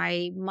that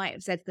I might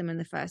have said to them in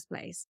the first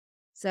place.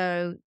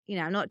 So,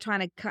 I'm not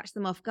trying to catch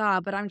them off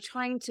guard, but I'm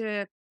trying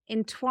to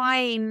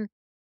entwine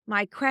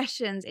my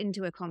questions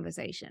into a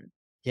conversation.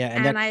 Yeah,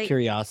 and And that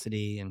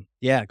curiosity and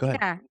go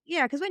ahead.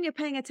 yeah, because when you're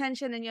paying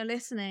attention and you're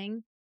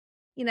listening,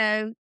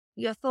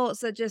 your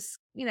thoughts are just,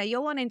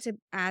 you're wanting to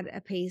add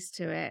a piece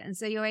to it. And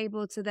so you're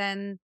able to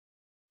then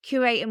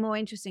curate a more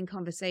interesting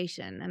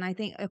conversation. And I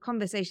think a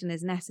conversation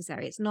is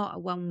necessary. It's not a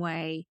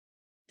one-way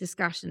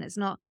discussion. It's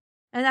not.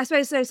 And I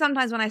suppose so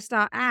sometimes when I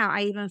start out,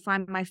 I even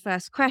find my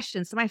first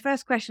question. So my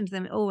first question to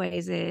them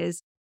always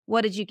is,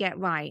 what did you get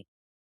right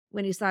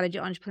when you started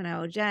your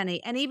entrepreneurial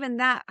journey? And even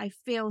that I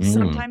feel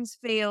sometimes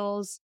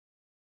feels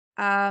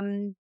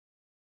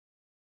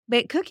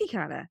bit cookie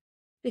cutter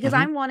because Mhm.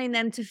 I'm wanting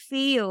them to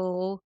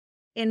feel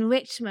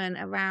enrichment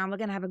around, we're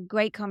going to have a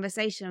great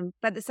conversation.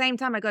 But at the same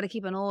time, I got to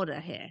keep an order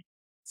here.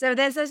 So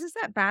there's just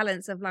that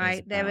balance of There's a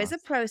like, there is a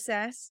balance.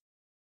 process.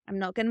 I'm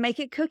not going to make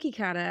it cookie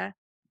cutter,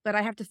 but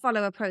I have to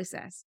follow a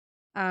process.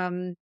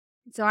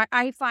 So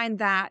I find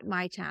that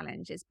my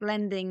challenge is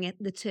blending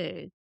the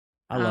two.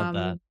 I love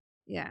that.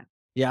 Yeah.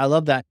 Yeah, I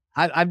love that.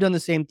 I've done the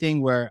same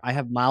thing where I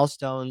have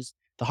milestones.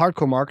 The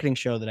hardcore marketing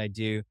show that I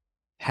do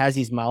has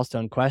these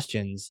milestone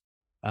questions.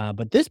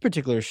 But this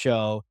particular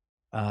show,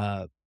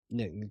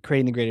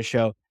 Creating the Greatest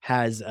Show,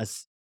 has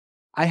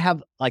I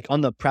have like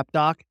on the prep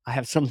doc, I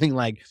have something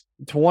like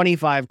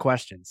 25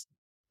 questions,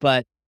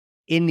 but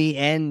in the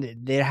end,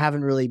 they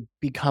haven't really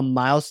become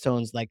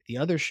milestones like the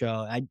other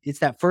show. It's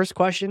that first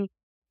question,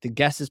 the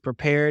guest is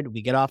prepared,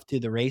 we get off to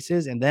the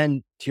races, and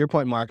then to your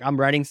point, Mark, I'm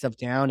writing stuff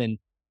down, and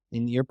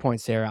in your point,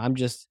 Sarah, I'm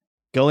just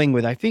going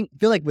with, feel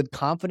like with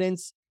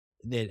confidence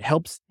that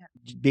helps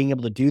being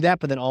able to do that,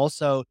 but then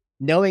also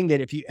knowing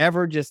that if you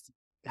ever just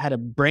had a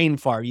brain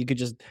fart, you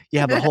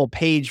have a whole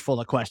page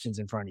full of questions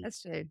in front of you.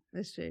 That's true.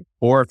 That's true.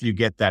 Or if you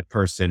get that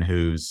person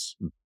who's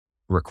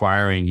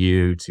requiring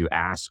you to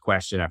ask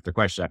question after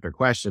question after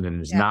question and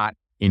is not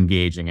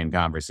engaging in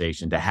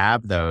conversation, to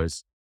have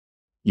those,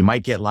 you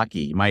might get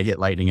lucky. You might hit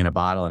lightning in a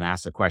bottle and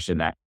ask a question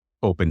that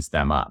opens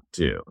them up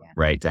too,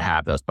 right? To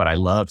have those. But I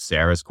love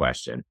Sarah's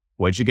question.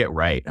 What'd you get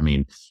right? I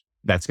mean,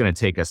 that's going to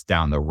take us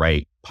down the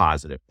right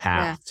positive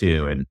path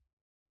too.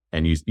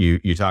 And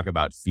you talk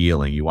about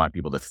feeling, you want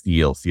people to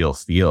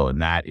feel. And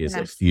that is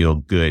a feel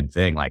good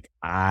thing. Like,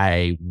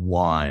 I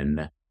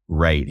won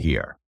right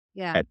here.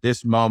 Yeah. At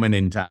this moment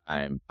in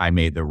time, I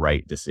made the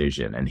right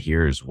decision and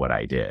here's what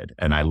I did.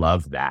 And I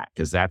love that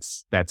because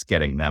that's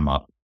getting them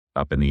up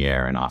in the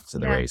air and off to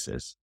the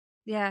races.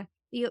 Yeah.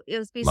 You'll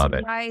be Love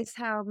surprised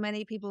how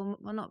many people,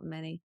 well, not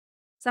many,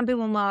 some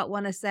people might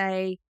want to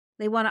say,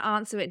 they want to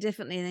answer it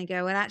differently and they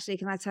go, well, actually,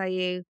 can I tell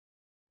you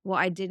what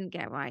I didn't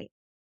get right?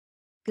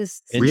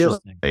 Because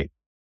Interesting.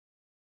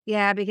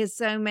 because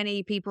so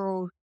many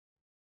people,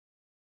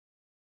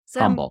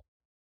 Humble.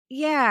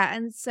 yeah,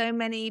 and so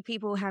many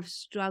people have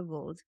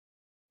struggled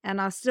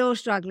and are still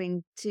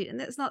struggling to, and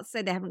that's not to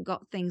say they haven't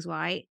got things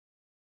right,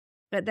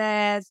 but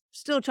they're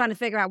still trying to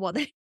figure out what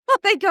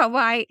they got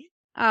right.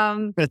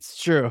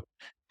 That's true.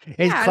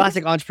 It's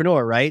classic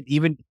entrepreneur, right?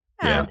 Even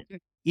when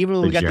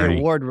we got the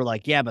award, we're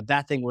like, yeah, but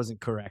that thing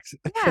wasn't correct.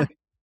 Yeah.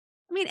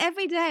 I mean,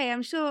 every day,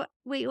 I'm sure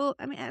we all,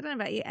 I mean, I don't know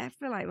about you, I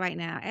feel like right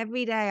now,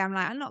 every day I'm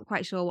like, I'm not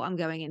quite sure what I'm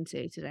going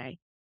into today,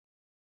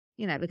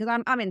 because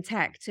I'm in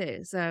tech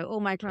too. So all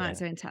my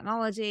clients are in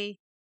technology.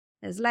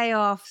 There's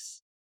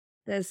layoffs.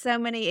 There's so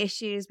many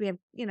issues. We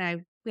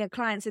have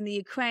clients in the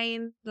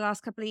Ukraine the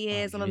last couple of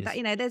years, all of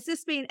that. There's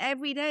just been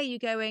every day you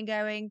go in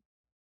going,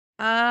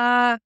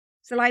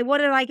 so like, what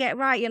did I get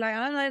right? You're like,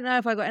 I don't know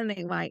if I got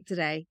anything right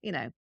today.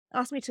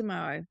 Ask me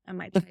tomorrow. I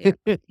might tell you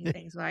a few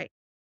things right.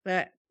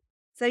 But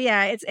so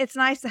yeah, it's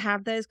nice to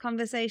have those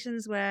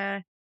conversations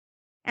and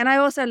I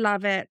also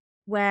love it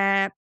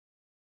where,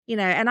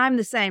 and I'm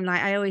the same.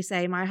 Like I always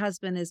say, my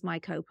husband is my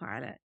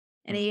co-pilot,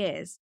 and he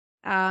is.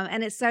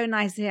 And it's so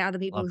nice to hear other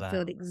people who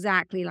feel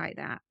exactly like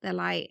that. They're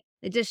like,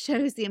 it just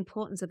shows the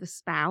importance of a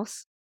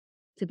spouse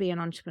to be an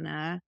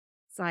entrepreneur.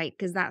 It's like,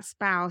 because that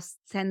spouse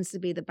tends to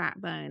be the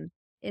backbone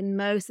in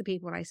most of the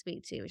people I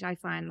speak to, which I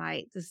find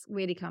like just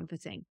really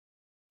comforting.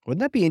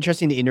 Wouldn't that be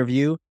interesting to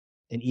interview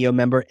an EO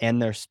member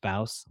and their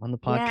spouse on the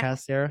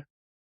podcast, Sarah?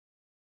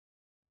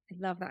 I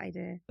love that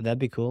idea. That'd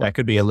be cool. That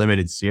could be a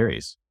limited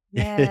series.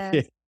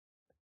 Yeah.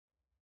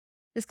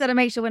 Just got to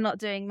make sure we're not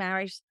doing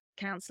marriage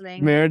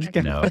counseling. No.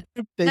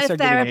 They No start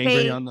therapy. getting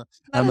angry on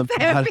the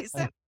therapy.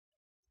 podcast.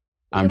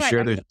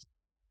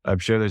 I'm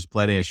sure there's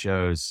plenty of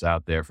shows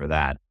out there for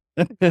that.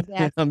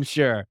 Yes. I'm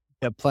sure.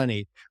 Yeah,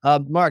 plenty.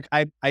 Mark,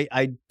 I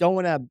don't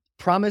want to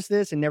promise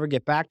this and never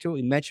get back to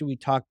it. We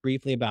talked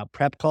briefly about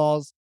prep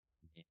calls.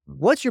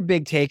 What's your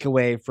big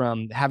takeaway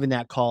from having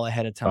that call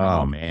ahead of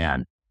time? Oh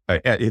man,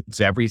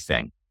 it's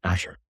everything.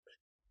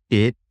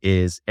 It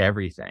is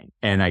everything.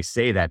 And I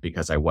say that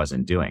because I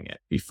wasn't doing it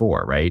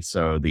before, right?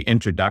 So the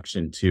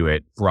introduction to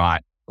it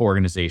brought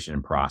organization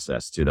and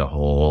process to the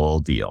whole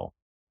deal.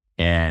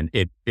 And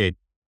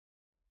it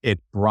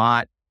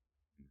brought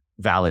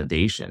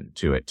validation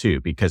to it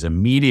too, because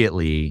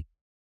immediately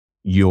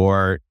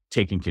you're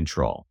taking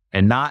control,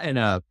 and not in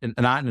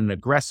an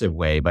aggressive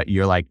way, but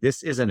you're like,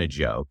 this isn't a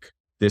joke.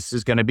 This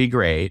is going to be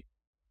great.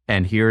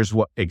 And here's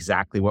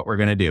exactly what we're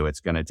going to do. It's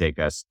going to take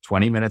us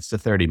 20 minutes to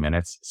 30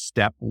 minutes.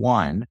 Step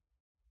 1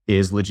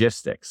 is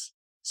logistics.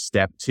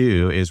 Step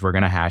 2 is we're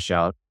going to hash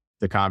out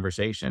the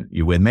conversation.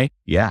 You with me?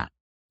 Yeah.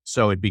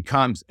 So it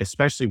becomes,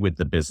 especially with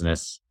the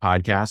business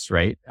podcast,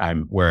 right?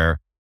 Where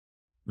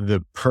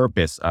the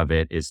purpose of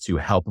it is to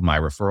help my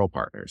referral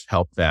partners,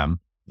 help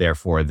them.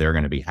 Therefore, they're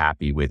going to be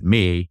happy with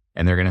me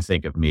and they're going to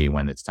think of me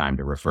when it's time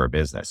to refer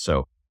business.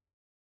 So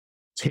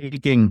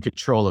taking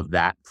control of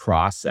that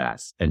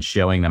process and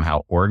showing them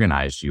how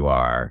organized you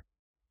are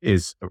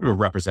is a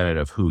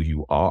representative of who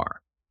you are,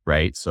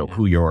 right? So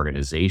who your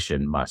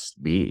organization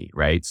must be,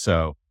 right?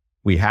 So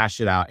we hash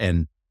it out.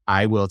 And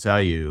I will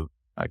tell you,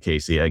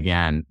 Casey,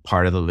 again,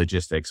 part of the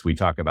logistics we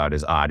talk about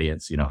is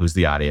audience. Who's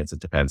the audience? It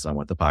depends on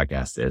what the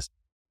podcast is.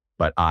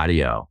 But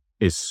audio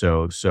is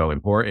so, so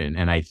important.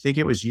 And I think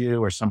it was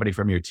you or somebody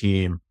from your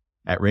team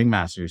at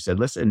Ringmaster who said,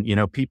 listen,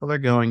 people are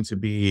going to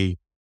be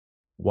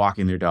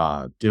walking their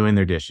dog, doing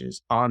their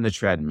dishes, on the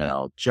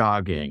treadmill,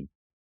 jogging,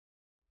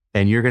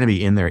 and you're going to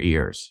be in their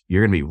ears.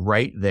 You're going to be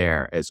right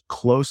there, as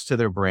close to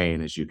their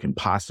brain as you can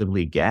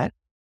possibly get.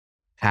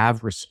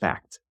 Have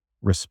respect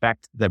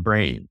the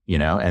brain,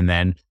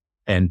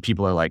 and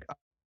people are like,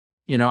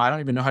 I don't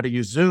even know how to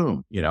use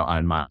Zoom,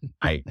 on my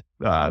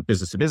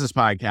business to business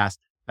podcast.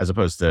 as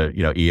opposed to,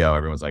 EO,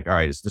 everyone's like, all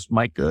right, is this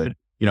mic good?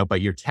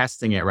 But you're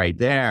testing it right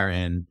there.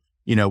 And,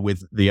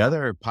 with the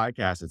other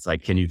podcast, it's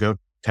like, can you go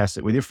test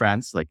it with your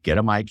friends? Like, get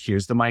a mic.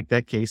 Here's the mic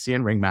that Casey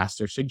and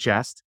Ringmaster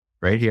suggest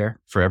right here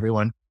for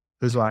everyone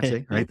who's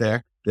watching right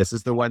there. This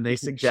is the one they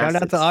suggest.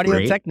 Shout out to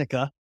Audio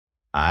Technica.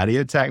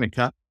 Audio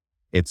Technica.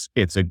 It's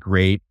a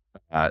great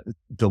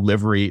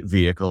delivery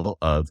vehicle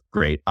of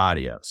great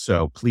audio.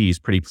 So please,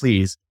 pretty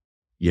please,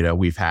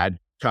 we've had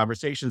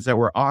conversations that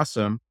were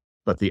awesome,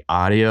 but the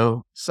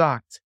audio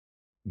sucked.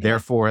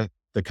 Therefore,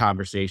 the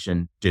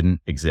conversation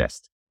didn't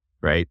exist,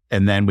 right?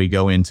 And then we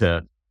go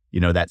into,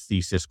 that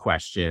thesis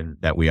question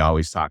that we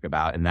always talk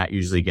about, and that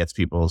usually gets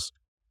people's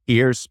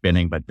ears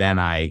spinning. But then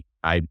I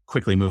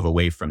quickly move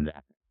away from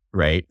that,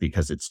 right?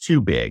 Because it's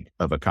too big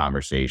of a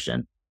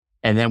conversation.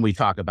 And then we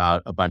talk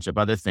about a bunch of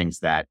other things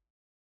that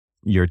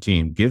your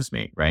team gives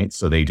me, right?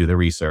 So they do the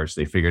research,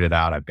 they figured it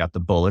out. I've got the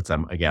bullets.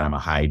 I'm a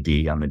high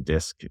D on the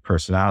disc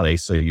personality.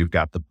 So you've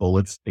got the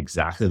bullets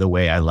exactly the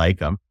way I like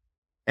them.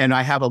 And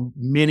I have a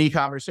mini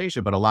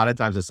conversation, but a lot of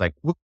times it's like,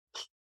 whoop,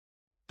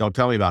 don't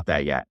tell me about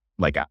that yet.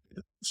 Like,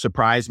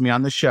 surprise me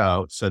on the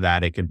show so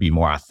that it can be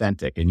more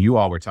authentic. And you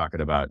all were talking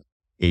about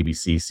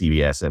ABC,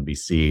 CBS,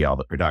 NBC, all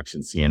the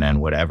production, CNN,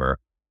 whatever.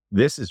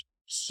 This is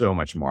so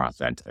much more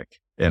authentic.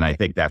 And I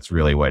think that's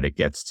really what it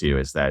gets to,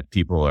 is that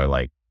people are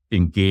like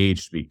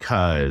engaged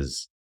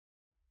because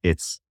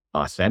it's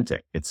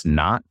authentic. It's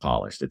not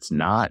polished. It's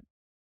not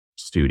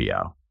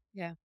studio.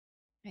 Yeah,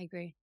 I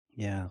agree.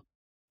 Yeah.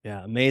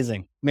 Yeah.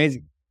 Amazing.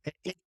 Amazing.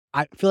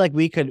 I feel like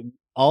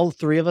all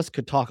three of us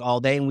could talk all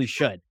day, and we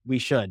should.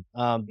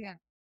 Yeah.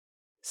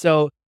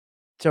 So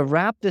to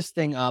wrap this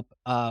thing up,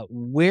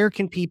 where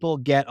can people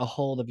get a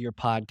hold of your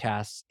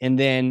podcasts? And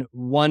then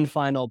one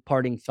final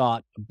parting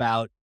thought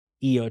about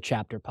EO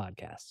Chapter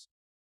Podcasts.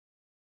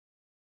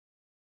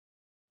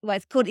 Well,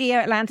 it's called EO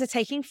Atlanta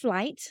Taking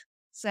Flight.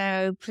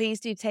 So please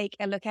do take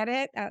a look at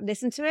it,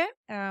 listen to it,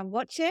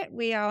 watch it.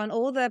 We are on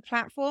all the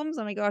platforms.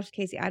 Oh my gosh,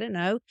 Casey, I don't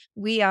know.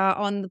 We are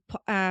on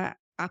the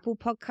Apple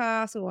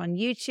Podcasts or on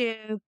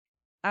YouTube.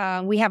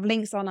 We have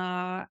links on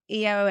our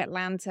EO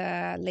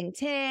Atlanta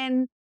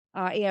LinkedIn,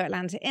 our EO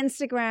Atlanta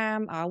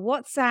Instagram, our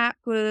WhatsApp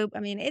group. I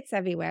mean, it's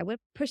everywhere. We're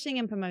pushing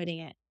and promoting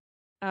it,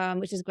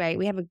 which is great.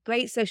 We have a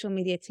great social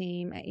media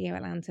team at EO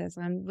Atlanta,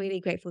 so I'm really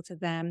grateful to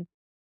them.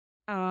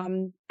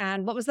 And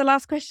what was the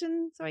last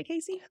question? Sorry,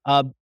 Casey.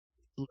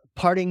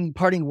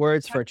 Parting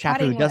words for a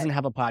chapter who doesn't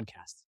have a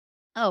podcast.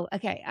 Oh,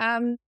 okay.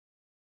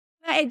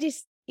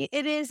 It's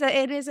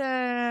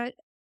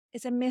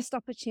a missed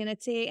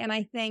opportunity, and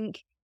I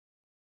think,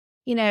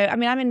 I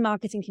mean, I'm in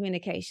marketing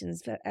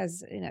communications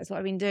it's what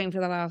I've been doing for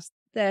the last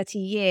 30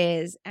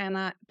 years, and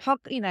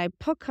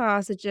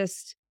podcasts have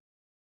just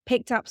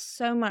picked up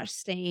so much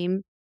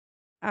steam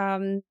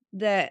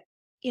that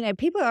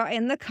people are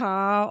in the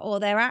car or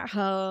they're at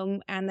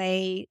home, and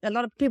a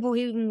lot of people who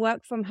even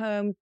work from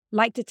home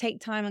like to take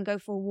time and go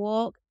for a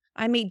walk.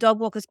 I meet dog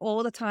walkers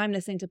all the time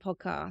listening to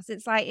podcasts.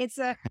 It's like, it's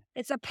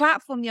a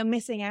platform you're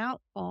missing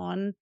out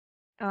on,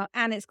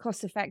 and it's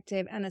cost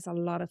effective, and it's a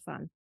lot of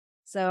fun.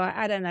 So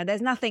I don't know.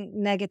 There's nothing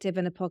negative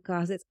in a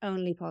podcast. It's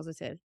only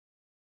positive.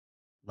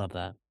 Love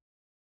that.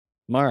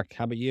 Mark,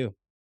 how about you?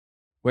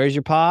 Where's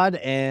your pod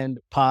and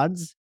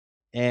pods,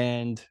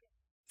 and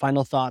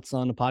final thoughts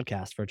on the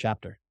podcast for a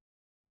chapter?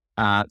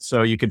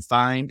 So you can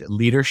find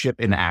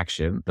Leadership in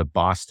Action, the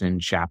Boston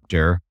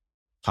chapter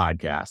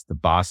podcast, the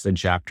Boston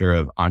chapter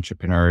of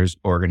Entrepreneurs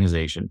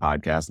Organization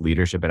podcast.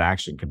 Leadership in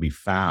Action can be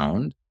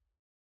found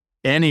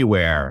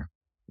anywhere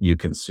you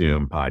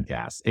consume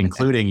podcasts,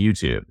 including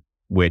YouTube,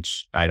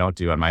 which I don't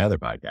do on my other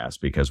podcast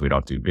because we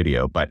don't do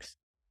video. But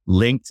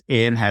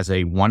LinkedIn has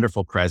a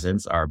wonderful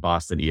presence. Our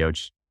Boston EO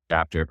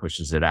chapter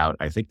pushes it out.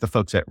 I think the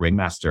folks at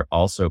Ringmaster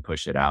also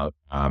push it out.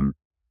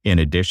 In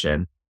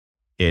addition,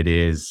 it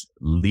is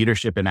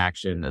Leadership in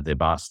Action, the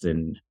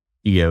Boston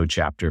EO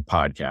chapter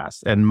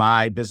podcast. And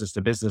my business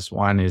to business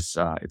one is,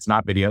 it's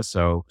not video.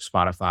 So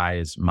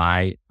Spotify is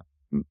my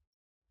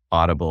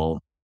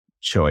audible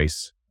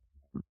choice.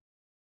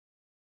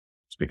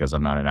 It's because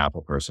I'm not an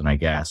Apple person, I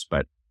guess,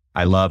 but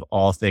I love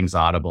all things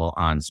audible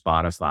on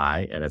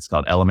Spotify, and it's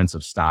called Elements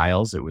of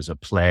Stiles. It was a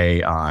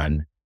play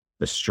on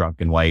the Strunk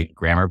and White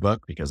grammar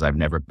book because I've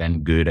never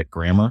been good at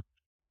grammar.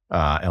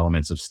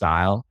 Elements of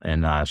Style.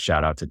 And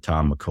shout out to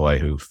Tom McCoy,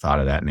 who thought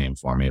of that name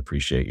for me.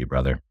 Appreciate you,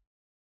 brother.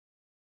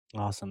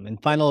 Awesome. And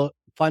final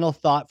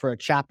thought for a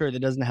chapter that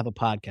doesn't have a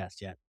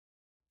podcast yet.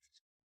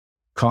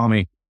 Call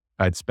me.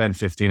 I'd spend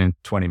 15 and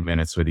 20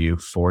 minutes with you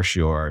for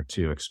sure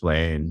to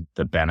explain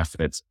the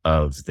benefits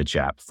of the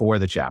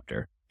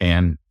chapter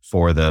and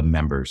for the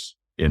members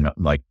in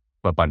like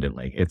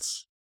abundantly.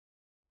 It's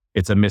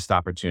a missed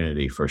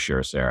opportunity for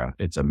sure, Sarah.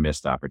 It's a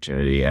missed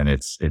opportunity, and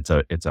it's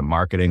a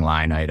marketing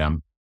line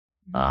item.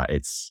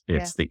 It's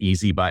the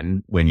easy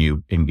button. When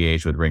you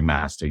engage with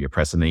Ringmaster, you're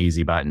pressing the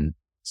easy button.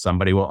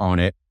 Somebody will own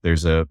it.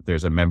 There's a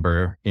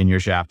member in your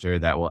chapter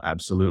that will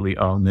absolutely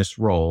own this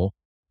role.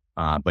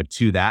 But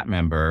to that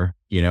member,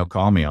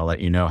 call me. I'll let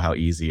you know how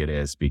easy it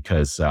is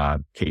because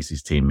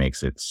Casey's team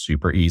makes it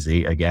super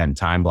easy. Again,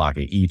 time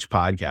blocking. Each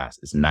podcast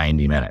is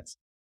 90 minutes.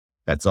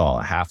 That's all.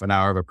 A half an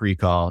hour of a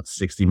pre-call,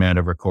 60-minute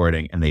of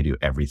recording, and they do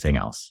everything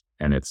else.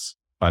 And it's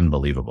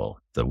unbelievable,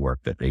 the work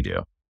that they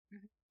do.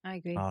 I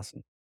agree.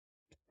 Awesome.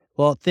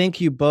 Well,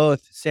 thank you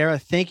both. Sarah,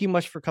 thank you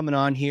much for coming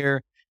on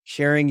here,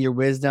 sharing your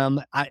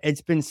wisdom.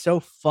 It's been so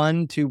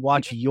fun to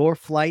watch your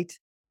flight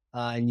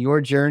and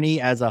your journey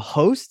as a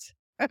host.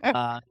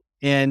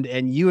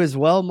 And you as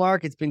well,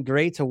 Mark. It's been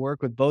great to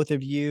work with both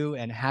of you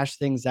and hash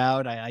things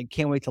out. I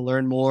can't wait to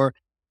learn more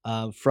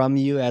from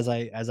you as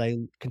I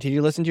continue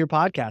to listen to your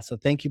podcast. So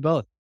thank you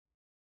both.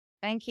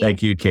 Thank you.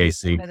 Thank you,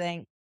 Casey.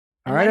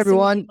 All right,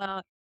 everyone.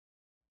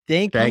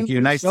 Thank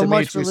you. Nice so to much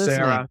meet you, for listening.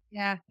 Sarah.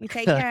 Yeah. You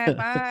take care.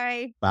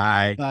 Bye.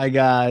 Bye. Bye,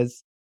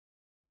 guys.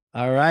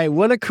 All right.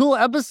 What a cool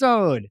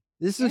episode.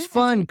 This was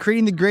fun,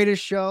 creating the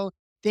greatest show.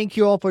 Thank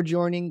you all for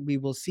joining. We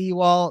will see you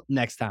all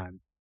next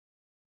time.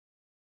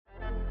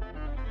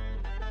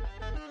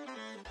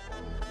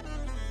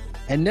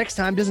 And next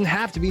time doesn't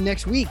have to be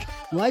next week.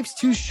 Life's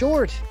too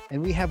short,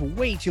 and we have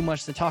way too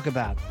much to talk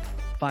about.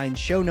 Find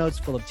show notes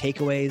full of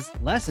takeaways,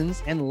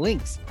 lessons, and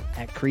links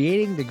at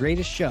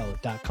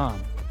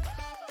creatingthegreatestshow.com.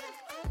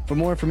 For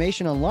more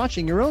information on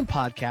launching your own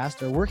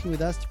podcast or working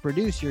with us to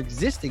produce your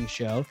existing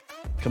show,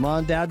 come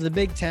on down to the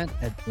big tent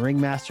at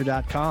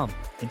ringmaster.com.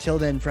 Until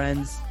then,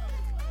 friends,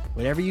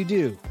 whatever you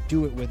do,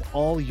 do it with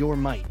all your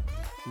might.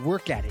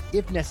 Work at it,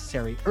 if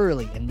necessary,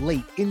 early and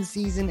late, in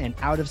season and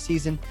out of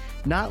season,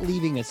 not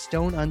leaving a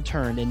stone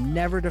unturned and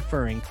never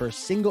deferring for a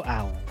single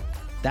hour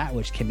that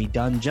which can be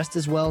done just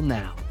as well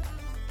now.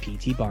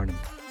 P.T. Barnum.